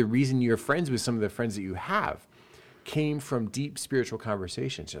the reason you're friends with some of the friends that you have came from deep spiritual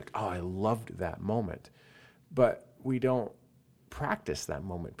conversations. You're like, oh, I loved that moment. But we don't practice that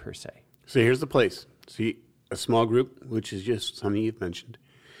moment per se. So here's the place. See, a small group, which is just something you've mentioned.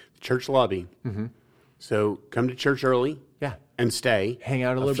 The church lobby. Mm-hmm. So come to church early. Yeah. And stay. Hang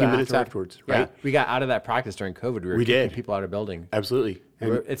out a little few bit minutes afterwards, right? Yeah. We got out of that practice during COVID. We kicking did. people out of building. Absolutely.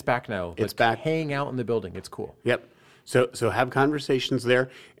 And It's back now. It's back. Hang out in the building. It's cool. Yep. So have conversations there.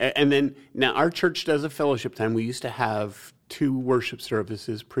 And then now our church does a fellowship time. We used to have 2 worship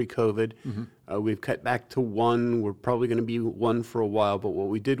services pre-COVID. Mm-hmm. We've cut back to 1. We're probably going to be 1 for a while. But what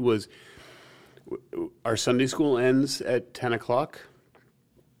we did was our Sunday school ends at 10 o'clock.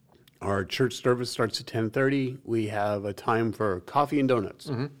 Our church service starts at 10:30. We have a time for coffee and donuts.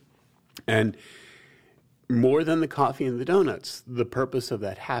 Mm-hmm. And more than the coffee and the donuts, the purpose of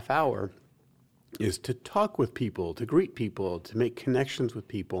that half hour is to talk with people, to greet people, to make connections with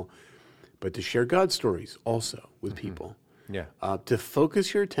people, but to share God stories also with people. Yeah. To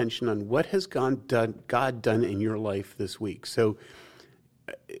focus your attention on what has God done in your life this week. So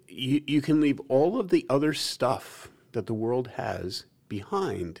you can leave all of the other stuff that the world has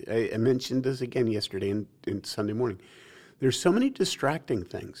behind. I mentioned this again yesterday in Sunday morning. There's so many distracting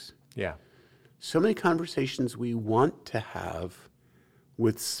things. Yeah. So many conversations we want to have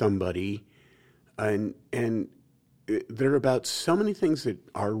with somebody, and they're about so many things that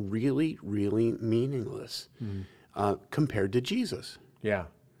are really, really meaningless compared to Jesus. Yeah.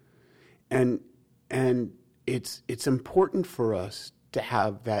 And it's important for us to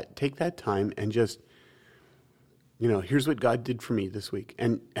have that, take that time and just, here's what God did for me this week,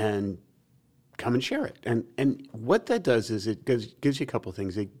 and come and share it. And what that does is it gives you a couple of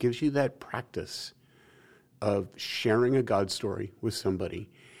things. It gives you that practice of sharing a God story with somebody,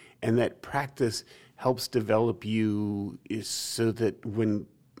 and that practice helps develop you so that when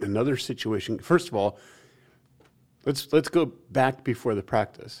another situation, first of all, let's go back before the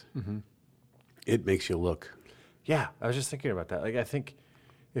practice. Mm-hmm. It makes you look. Yeah, I was just thinking about that. Like, I think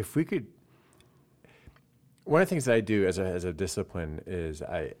if we could, one of the things that I do as a discipline is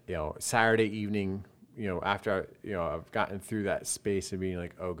Saturday evening, after I've gotten through that space of being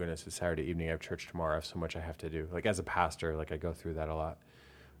like, oh goodness, it's Saturday evening, I have church tomorrow, I have so much I have to do. Like as a pastor, like I go through that a lot.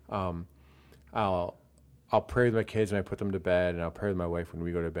 I'll pray with my kids when I put them to bed, and I'll pray with my wife when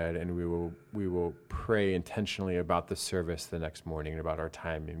we go to bed, and we will pray intentionally about the service the next morning and about our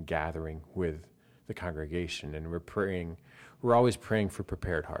time in gathering with the congregation. And we're always praying for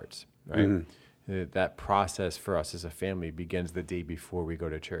prepared hearts, right? Mm-hmm. That process for us as a family begins the day before we go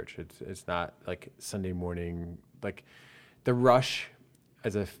to church. It's not like Sunday morning, like the rush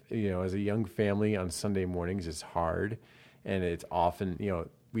as a young family on Sunday mornings is hard, and it's often,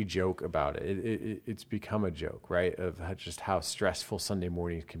 we joke about it. It's become a joke, right? Of just how stressful Sunday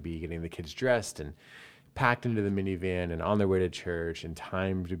mornings can be, getting the kids dressed and packed into the minivan and on their way to church, and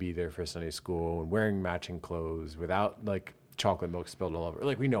time to be there for Sunday school, and wearing matching clothes without like chocolate milk spilled all over.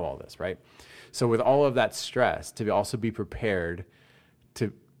 Like we know all this, right? So with all of that stress, to also be prepared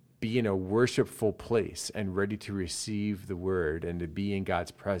to be in a worshipful place and ready to receive the word and to be in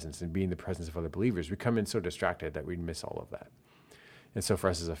God's presence and be in the presence of other believers, we come in so distracted that we miss all of that. And so for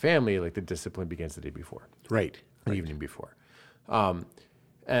us as a family, like the discipline begins the day before. Right. The evening before.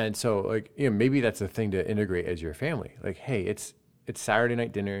 And so like, maybe that's a thing to integrate as your family. Like, hey, it's Saturday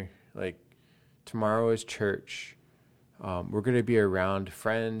night dinner. Like tomorrow is church. We're going to be around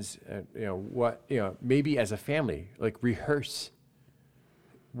friends. Maybe as a family, like rehearse.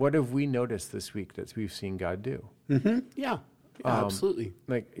 What have we noticed this week that we've seen God do? Mm-hmm. Yeah. Absolutely.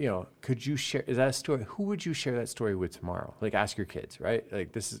 Like, could you share, is that a story? Who would you share that story with tomorrow? Like ask your kids, right?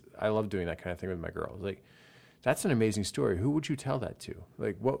 Like I love doing that kind of thing with my girls. Like that's an amazing story. Who would you tell that to?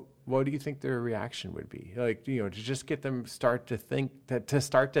 Like what do you think their reaction would be? Like, to just get them start to think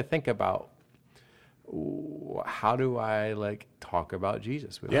about how do I like talk about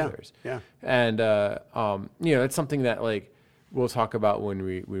Jesus with others? Yeah. And, it's something that like we'll talk about when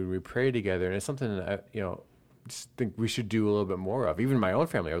we pray together. And it's something that, just think we should do a little bit more of. Even my own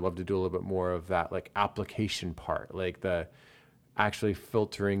family, I would love to do a little bit more of that, like application part, like the actually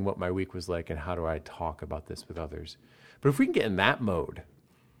filtering what my week was like and how do I talk about this with others. But if we can get in that mode,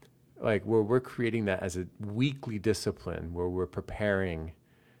 like where we're creating that as a weekly discipline, where we're preparing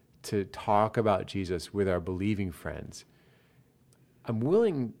to talk about Jesus with our believing friends, I'm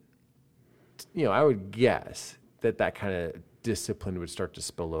willing I would guess that kind of discipline would start to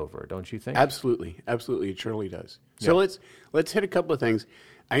spill over, don't you think? Absolutely, it surely does. So let's hit a couple of things.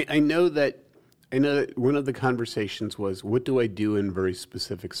 I know that one of the conversations was, what do I do in very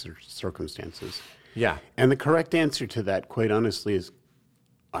specific circumstances? Yeah. And the correct answer to that, quite honestly, is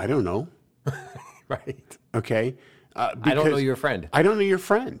I don't know. Right. Okay. I don't know your friend. I don't know your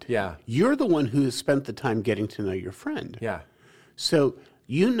friend. Yeah. You're the one who has spent the time getting to know your friend. Yeah. So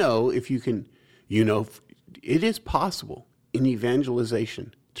if you can, it is possible in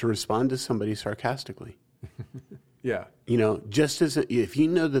evangelization to respond to somebody sarcastically. Yeah. Just as if you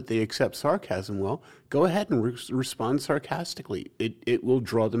know that they accept sarcasm well, go ahead and respond sarcastically. It will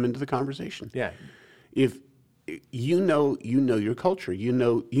draw them into the conversation. Yeah. If you know your culture, you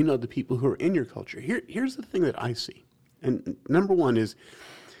know the people who are in your culture. Here's the thing that I see, and number one is,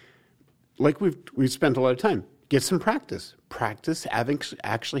 like we've spent a lot of time, get some practice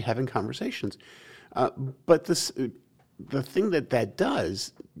actually having conversations, but the thing that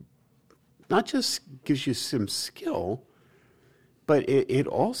does, not just gives you some skill, but it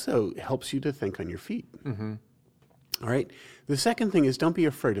also helps you to think on your feet. Mm-hmm. All right. The second thing is, don't be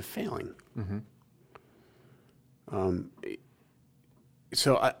afraid of failing. Mm-hmm.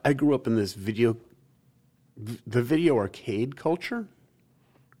 So I grew up in this video arcade culture.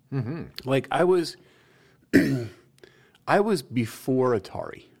 Mm-hmm. Like I was before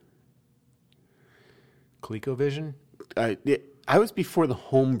Atari. ColecoVision? I was before the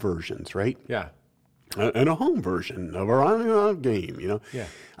home versions, right? Yeah. And a home version of our game, Yeah.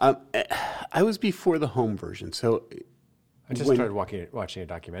 I was before the home version, so I just started watching a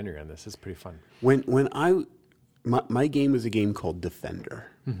documentary on this. It's pretty fun. My game was a game called Defender,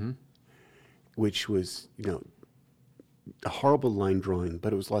 mm-hmm. which was a horrible line drawing,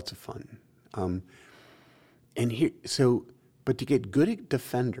 but it was lots of fun. But to get good at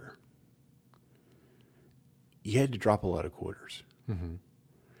Defender, you had to drop a lot of quarters. Mm-hmm.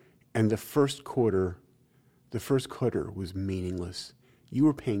 And the first quarter was meaningless. You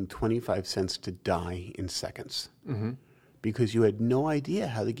were paying 25 cents to die in seconds. Mm-hmm. Because you had no idea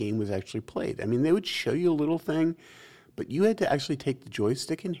how the game was actually played. I mean, they would show you a little thing, but you had to actually take the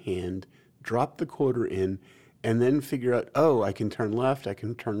joystick in hand, drop the quarter in, and then figure out, I can turn left, I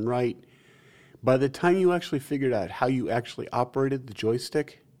can turn right. By the time you actually figured out how you actually operated the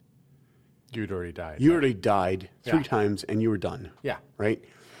joystick, you'd already died. You already died 3 times, and you were done. Yeah. Right?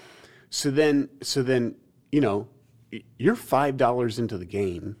 So then, you're $5 into the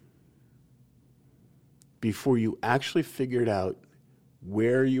game before you actually figured out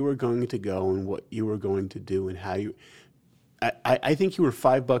where you were going to go and what you were going to do and how you... I think you were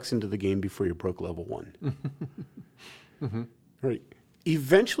 $5 into the game before you broke level 1. Mm-hmm. Right.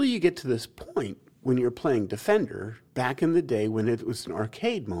 Eventually you get to this point when you're playing Defender, back in the day when it was an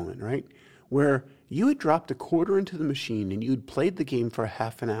arcade moment, right? Where you had dropped a quarter into the machine and you had played the game for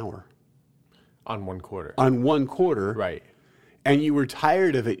half an hour. On one quarter. On one quarter. Right. And you were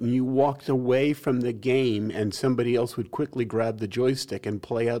tired of it, and you walked away from the game, and somebody else would quickly grab the joystick and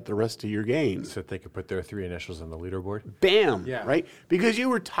play out the rest of your game. So that they could put their 3 initials on the leaderboard? Bam! Yeah. Right? Because you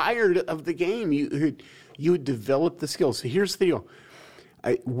were tired of the game. You had developed the skills. So here's the deal.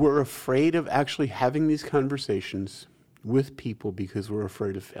 We're afraid of actually having these conversations with people because we're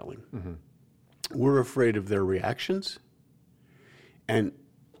afraid of failing. Mm-hmm. We're afraid of their reactions. And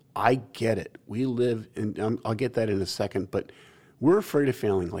I get it. We live in, I'll get that in a second, but we're afraid of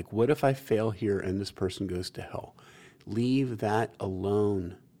failing. Like, what if I fail here and this person goes to hell? Leave that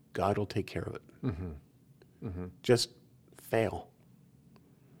alone. God will take care of it. Mm-hmm. Mm-hmm. Just fail.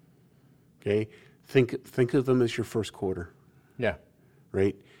 Okay? Think of them as your first quarter. Yeah.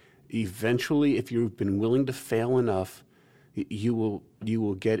 Right? Eventually, if you've been willing to fail enough, you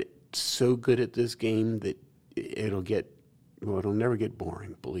will get so good at this game that it'll never get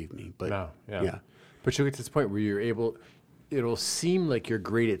boring, believe me. But no, yeah. But you'll get to this point where it'll seem like you're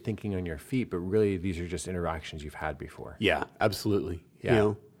great at thinking on your feet, but really these are just interactions you've had before. Yeah, absolutely.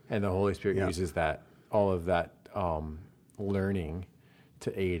 Yeah. And the Holy Spirit uses all of that learning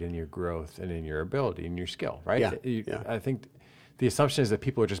to aid in your growth and in your ability and your skill, right? Yeah. I think the assumption is that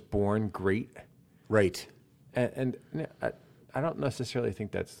people are just born great. Right. And I don't necessarily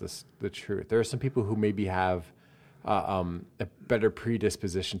think that's the truth. There are some people who maybe have a better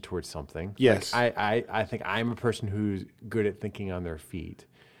predisposition towards something. Yes. Like I think I'm a person who's good at thinking on their feet,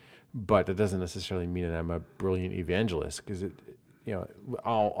 but that doesn't necessarily mean that I'm a brilliant evangelist, because that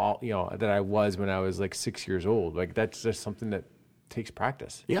I was when I was like 6 years old. Like, that's just something that takes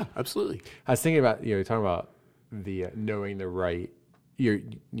practice. Yeah, absolutely. I was thinking about, you're talking about the knowing the right.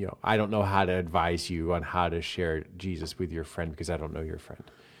 I don't know how to advise you on how to share Jesus with your friend because I don't know your friend.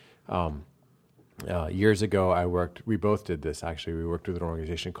 Years ago, we both did this actually. We worked with an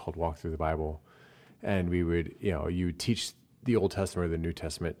organization called Walk Through the Bible, and we would, you would teach the Old Testament or the New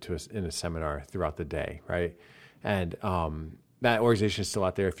Testament to us in a seminar throughout the day, right? And that organization is still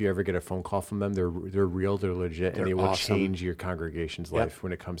out there. If you ever get a phone call from them, they're real, they're legit, and they will change your congregation's life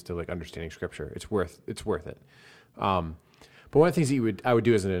when it comes to like understanding Scripture. It's worth it. But one of the things that I would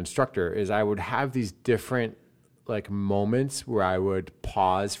do as an instructor is I would have these different like moments where I would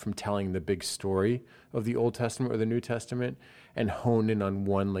pause from telling the big story of the Old Testament or the New Testament and hone in on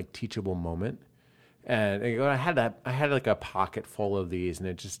one like teachable moment. And I had like a pocket full of these, and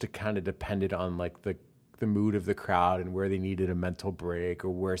it just kind of depended on like the mood of the crowd and where they needed a mental break or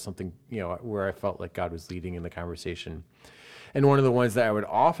where something, where I felt like God was leading in the conversation. And one of the ones that I would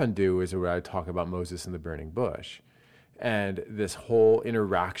often do is where I would talk about Moses and the burning bush and this whole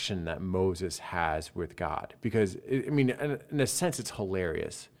interaction that Moses has with God. Because, in a sense, it's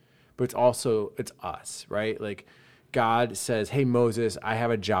hilarious, but it's us, right? Like God says, hey, Moses, I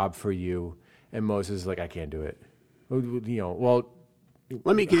have a job for you. And Moses is like, I can't do it.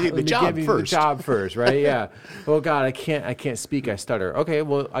 Let me give you the job first, right? Yeah. Well, God, I can't speak. I stutter. Okay.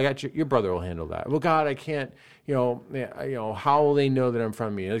 Well, I got your brother will handle that. Well, God, I can't. How will they know that I'm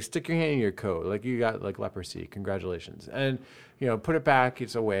from you? Like, stick your hand in your coat. Like you got like leprosy. Congratulations. And put it back.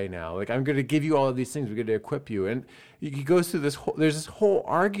 It's away now. Like I'm going to give you all of these things. We're going to equip you. And he goes through this. There's this whole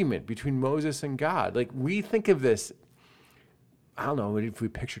argument between Moses and God. Like we think of this. I don't know if we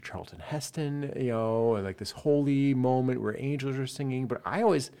picture Charlton Heston, and like this holy moment where angels are singing, but I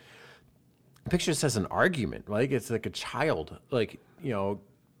always picture this as an argument. Like it's like a child, like,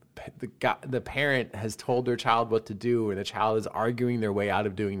 the parent has told their child what to do, and the child is arguing their way out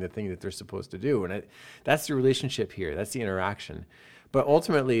of doing the thing that they're supposed to do. And that's the relationship here. That's the interaction. But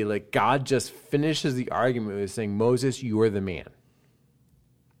ultimately, like God just finishes the argument with saying, Moses, you are the man.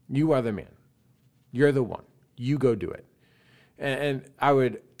 You are the man. You're the one. You go do it. And I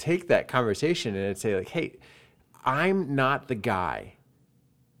would take that conversation and I'd say like, hey, I'm not the guy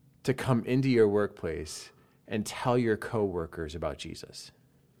to come into your workplace and tell your coworkers about Jesus.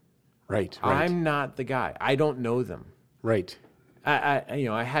 Right. I'm not the guy. I don't know them. Right.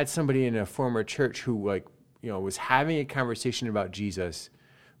 I had somebody in a former church who was having a conversation about Jesus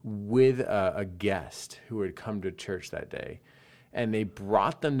with a guest who had come to church that day, and they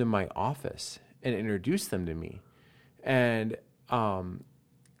brought them to my office and introduced them to me. And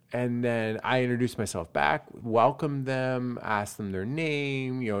then I introduced myself back, welcomed them, asked them their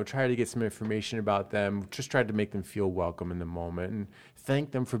name, tried to get some information about them, just tried to make them feel welcome in the moment and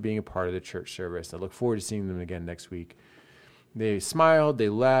thank them for being a part of the church service. I look forward to seeing them again next week. They smiled, they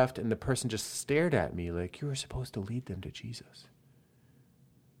left, and the person just stared at me like, you were supposed to lead them to Jesus.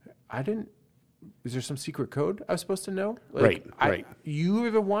 Is there some secret code I was supposed to know? Right. You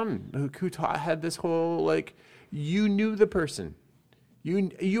were the one who had this whole, you knew the person.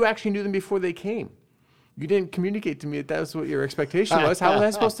 You actually knew them before they came. You didn't communicate to me that was what your expectation was. How was I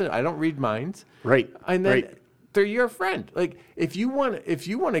supposed to? I don't read minds. Right. And then they're your friend. Like if you want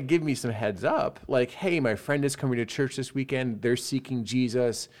to give me some heads up, like, hey, my friend is coming to church this weekend. They're seeking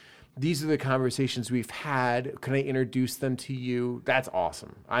Jesus. These are the conversations we've had. Can I introduce them to you? That's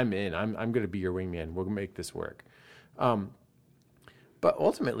awesome. I'm in. I'm going to be your wingman. We'll make this work. But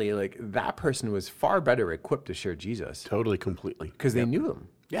ultimately, that person was far better equipped to share Jesus. Totally, completely. Because they knew him.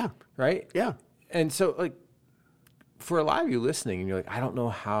 Yeah. Right? Yeah. And so, for a lot of you listening, and you're like, I don't know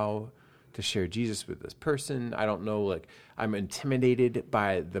how to share Jesus with this person. I don't know, I'm intimidated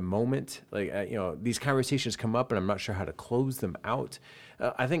by the moment. These conversations come up, and I'm not sure how to close them out.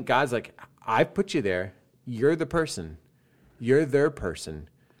 I think God's like, I've put you there. You're the person. You're their person.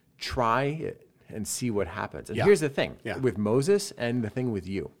 Try it and see what happens. And here's the thing with Moses and the thing with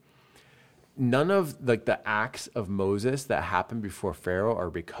you. None of the acts of Moses that happened before Pharaoh are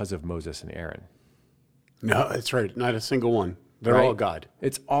because of Moses and Aaron. No, that's right. Not a single one. They're all God.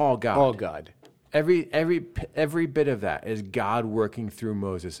 It's all God. All God. Every bit of that is God working through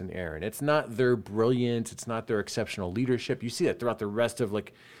Moses and Aaron. It's not their brilliance. It's not their exceptional leadership. You see that throughout the rest of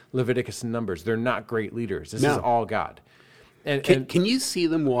Leviticus and Numbers. They're not great leaders. This is all God. And can you see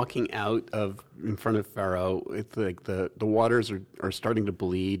them walking out in front of Pharaoh? It's like the waters are starting to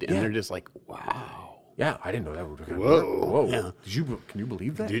bleed, and they're just like, wow. Yeah, I didn't know that would work. Whoa. Yeah. Can you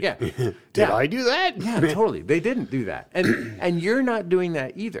believe that? Did I do that? Yeah, totally. They didn't do that. And you're not doing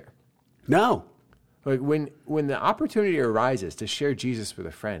that either. No. When the opportunity arises to share Jesus with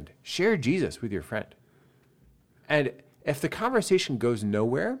a friend, share Jesus with your friend. And if the conversation goes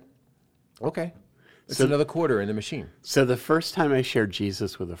nowhere, okay. It's another quarter in the machine. So the first time I shared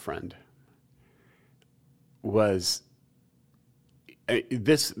Jesus with a friend was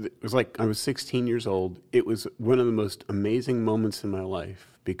this was like I was 16 years old. It was one of the most amazing moments in my life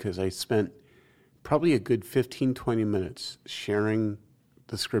because I spent probably a good 15, 20 minutes sharing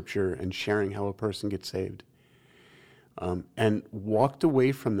the scripture and sharing how a person gets saved. And walked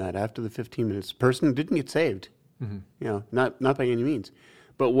away from that after the 15 minutes. The person didn't get saved, not by any means,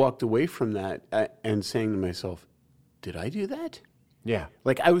 but walked away from that and saying to myself, did I do that? Yeah.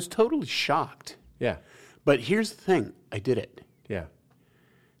 Like I was totally shocked. Yeah. But here's the thing, I did it. Yeah.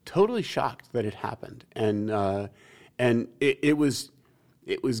 Totally shocked that it happened. And it was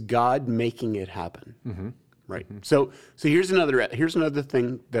God making it happen. Mm-hmm. Right. Mm-hmm. So here's another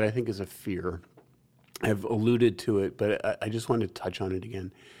thing that I think is a fear. I've alluded to it, but I just want to touch on it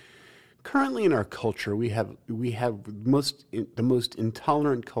again. Currently in our culture, we have the most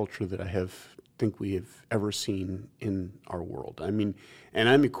intolerant culture that I think we have ever seen in our world. I mean, and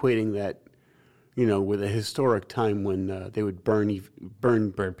I'm equating that, with a historic time when they would burn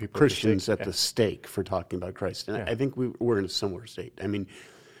people Christians at the stake for talking about Christ. And I think we're in a similar state. I mean,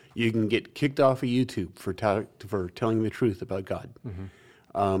 you can get kicked off of YouTube for telling the truth about God. Mm-hmm.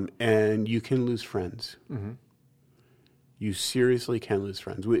 And you can lose friends. Mm-hmm. You seriously can lose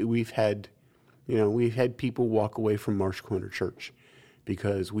friends. We've had people walk away from Marsh Corner Church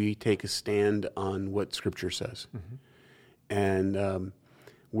because we take a stand on what Scripture says, and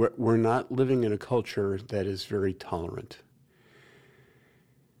we're not living in a culture that is very tolerant.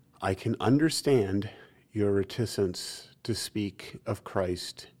 I can understand your reticence to speak of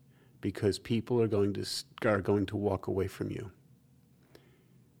Christ because people are going to walk away from you.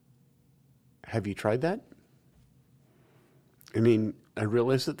 Have you tried that? I mean, I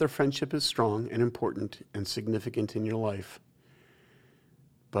realize that their friendship is strong and important and significant in your life,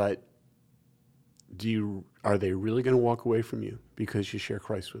 but are they really going to walk away from you because you share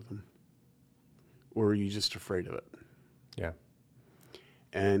Christ with them? Or are you just afraid of it? Yeah.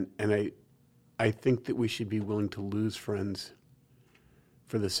 And I think that we should be willing to lose friends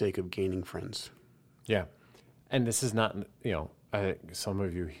for the sake of gaining friends. Yeah. And this is not, I think some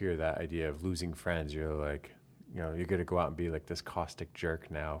of you hear that idea of losing friends. You're like, you're going to go out and be like this caustic jerk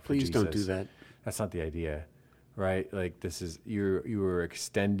now for Please Jesus. don't do that. That's not the idea, right? Like this is, you are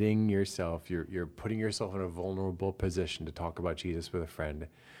extending yourself. You're putting yourself in a vulnerable position to talk about Jesus with a friend,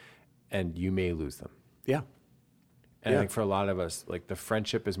 and you may lose them. Yeah. And I think for a lot of us, like the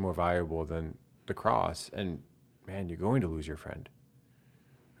friendship is more valuable than the cross. And man, you're going to lose your friend,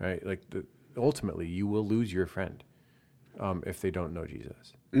 right? Like ultimately, you will lose your friend. If they don't know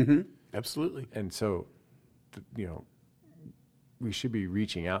Jesus. Mm-hmm. Absolutely. And so, we should be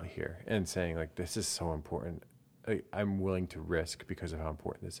reaching out here and saying, like, this is so important. I'm willing to risk because of how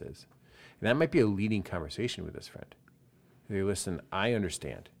important this is. And that might be a leading conversation with this friend. Hey, listen, I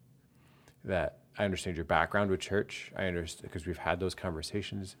understand your background with church. I understand because we've had those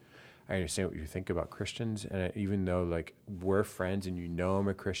conversations. I understand what you think about Christians. And even though, like, we're friends and I'm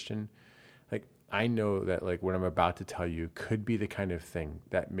a Christian, like, I know that like what I'm about to tell you could be the kind of thing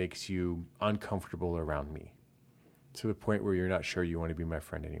that makes you uncomfortable around me to the point where you're not sure you want to be my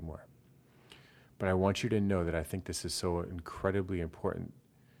friend anymore. But I want you to know that I think this is so incredibly important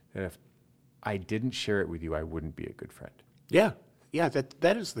that if I didn't share it with you, I wouldn't be a good friend. Yeah. Yeah,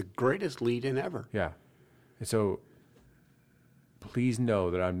 that is the greatest lead-in ever. Yeah. And so please know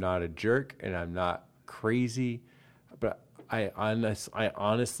that I'm not a jerk and I'm not crazy, but I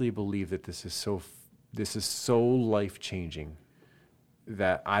honestly believe that this is so life-changing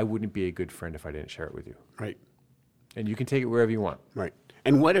that I wouldn't be a good friend if I didn't share it with you. Right. And you can take it wherever you want. Right.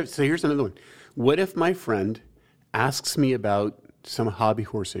 And so here's another one. What if my friend asks me about some hobby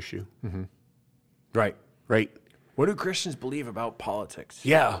horse issue? Mm-hmm. Right. Right. What do Christians believe about politics?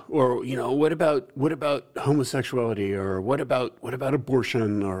 Yeah, or what about homosexuality, or what about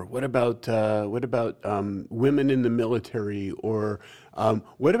abortion, or what about women in the military, or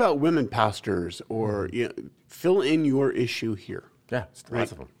what about women pastors, or fill in your issue here. Yeah,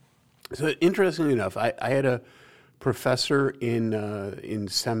 lots of them. So interestingly enough, I had a professor in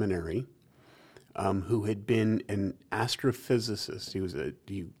seminary who had been an astrophysicist. He was a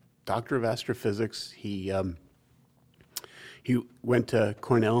doctor of astrophysics. He went to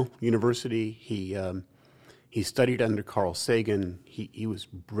Cornell University. He studied under Carl Sagan. He was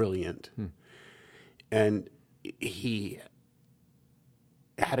brilliant. And he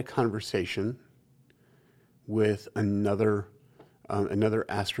had a conversation with another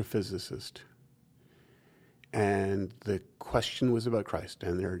astrophysicist. And the question was about Christ.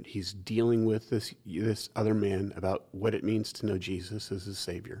 And he's dealing with this other man about what it means to know Jesus as his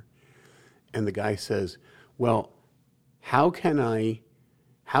Savior. And the guy says, well, how can I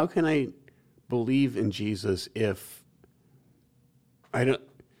believe in Jesus if I don't.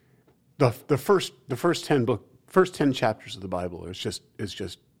 The first 10 chapters of the Bible is just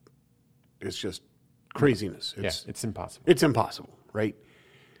craziness. It's impossible. It's impossible, right?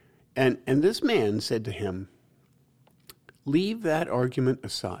 And this man said to him, "Leave that argument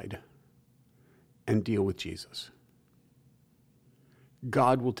aside and deal with Jesus.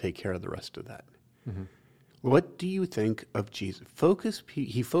 God will take care of the rest of that." Mm-hmm. What do you think of Jesus?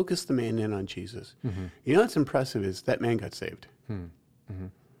 He focused the man in on Jesus. Mm-hmm. You know what's impressive is that man got saved. Mm-hmm.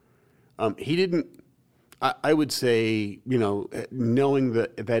 He didn't. I would say, knowing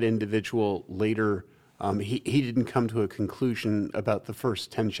that individual later, he didn't come to a conclusion about the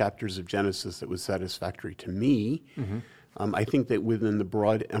first 10 chapters of Genesis that was satisfactory to me. Mm-hmm. I think that within the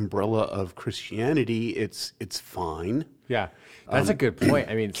broad umbrella of Christianity, it's fine. Yeah, that's a good point.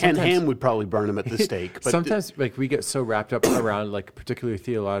 I mean, Ken Ham would probably burn him at the stake. But sometimes, we get so wrapped up around particularly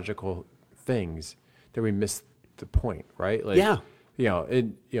theological things that we miss the point, right?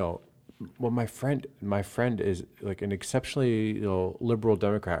 Well, my friend is an exceptionally liberal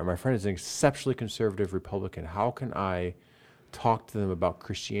Democrat, and my friend is an exceptionally conservative Republican. How can I talk to them about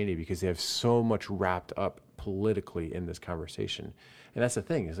Christianity because they have so much wrapped up politically in this conversation? And that's the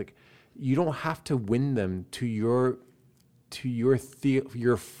thing, is you don't have to win them to your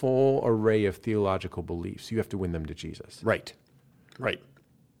full array of theological beliefs. You have to win them to Jesus. Right.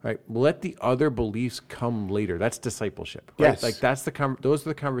 Let the other beliefs come later. That's discipleship. Right? Yes. Those are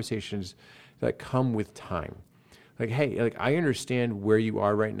the conversations that come with time. Hey, I understand where you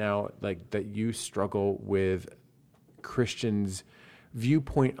are right now, that you struggle with Christians'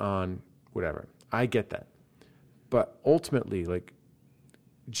 viewpoint on whatever. I get that. But ultimately,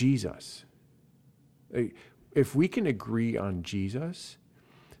 Jesus, if we can agree on Jesus,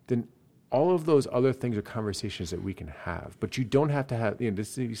 then all of those other things are conversations that we can have. But you don't have to have,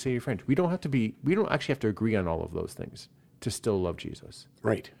 this you say to your friend, we don't actually have to agree on all of those things to still love Jesus.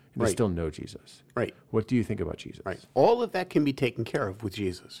 Right. And to still know Jesus. Right. What do you think about Jesus? Right. All of that can be taken care of with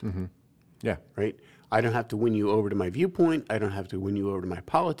Jesus. Mm-hmm. Yeah. Right. I don't have to win you over to my viewpoint. I don't have to win you over to my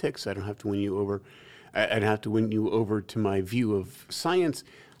politics. I don't have to win you over. I don't have to win you over to my view of science.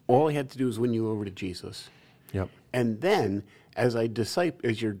 All I had to do is win you over to Jesus. Yep. And then, as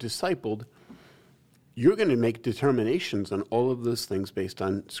you're discipled, you're going to make determinations on all of those things based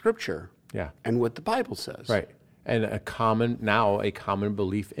on Scripture. Yeah. And what the Bible says. Right. And a common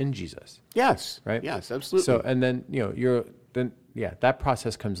belief in Jesus. Yes. Right. Yes. Absolutely. So, and then that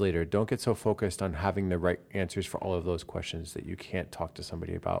process comes later. Don't get so focused on having the right answers for all of those questions that you can't talk to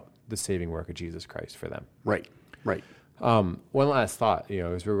somebody about the saving work of Jesus Christ for them. Right. One last thought.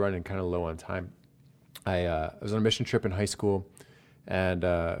 As we're running kind of low on time, I was on a mission trip in high school, and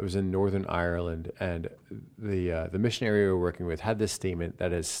it was in Northern Ireland, and the missionary we were working with had this statement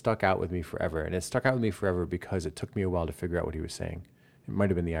that has stuck out with me forever, and it stuck out with me forever because it took me a while to figure out what he was saying. It might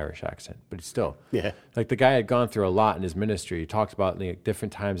have been the Irish accent, but it's still. Yeah. The guy had gone through a lot in his ministry. He talked about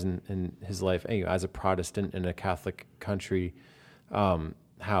different times in his life, as a Protestant in a Catholic country,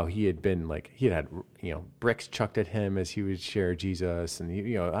 how he had been he had bricks chucked at him as he would share Jesus, and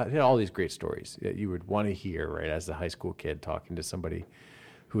he had all these great stories that you would want to hear, right, as a high school kid talking to somebody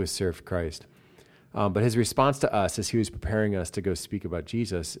who has served Christ. But his response to us as he was preparing us to go speak about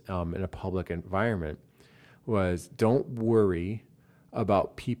Jesus in a public environment was, "Don't worry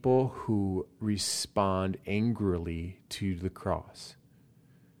about people who respond angrily to the cross.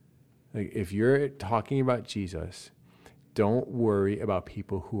 If you're talking about Jesus, don't worry about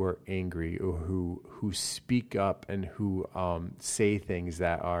people who are angry or who speak up and who say things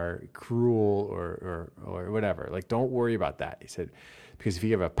that are cruel or whatever. Don't worry about that." He said, because if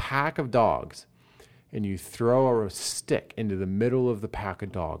you have a pack of dogs and you throw a stick into the middle of the pack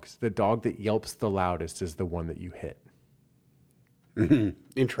of dogs, the dog that yelps the loudest is the one that you hit.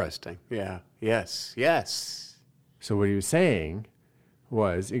 Interesting. Yeah. Yes. So what he was saying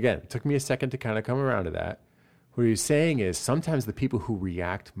was, again, it took me a second to kind of come around to that. What he was saying is sometimes the people who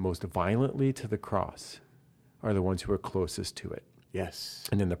react most violently to the cross are the ones who are closest to it. Yes.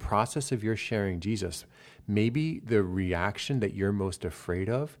 And in the process of your sharing Jesus, maybe the reaction that you're most afraid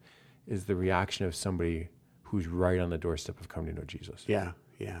of is the reaction of somebody who's right on the doorstep of coming to know Jesus. Yeah.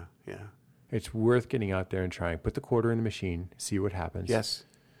 It's worth getting out there and trying. Put the quarter in the machine, see what happens. Yes.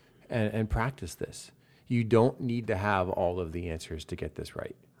 And practice this. You don't need to have all of the answers to get this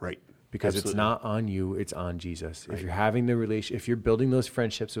right. Right. Because Absolutely. It's not on you, it's on Jesus. Right. If you're having if you're building those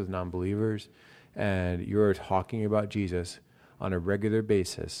friendships with non-believers and you're talking about Jesus on a regular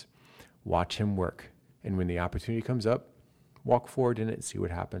basis, watch him work. And when the opportunity comes up, walk forward in it and see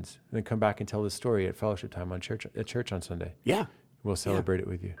what happens. And then come back and tell the story at fellowship time at church on Sunday. Yeah. We'll celebrate it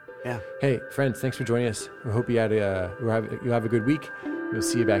with you. Yeah. Hey, friends, thanks for joining us. We hope you have a good week. We'll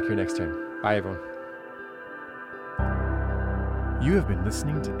see you back here next time. Bye, everyone. You have been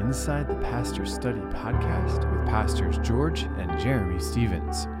listening to Inside the Pastor Study podcast with Pastors George and Jeremy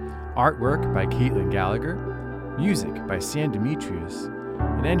Stevens. Artwork by Caitlin Gallagher, music by Sam Demetrius,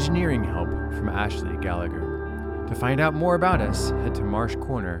 and engineering help from Ashley Gallagher. To find out more about us, head to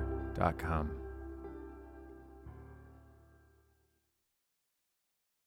marshcorner.com.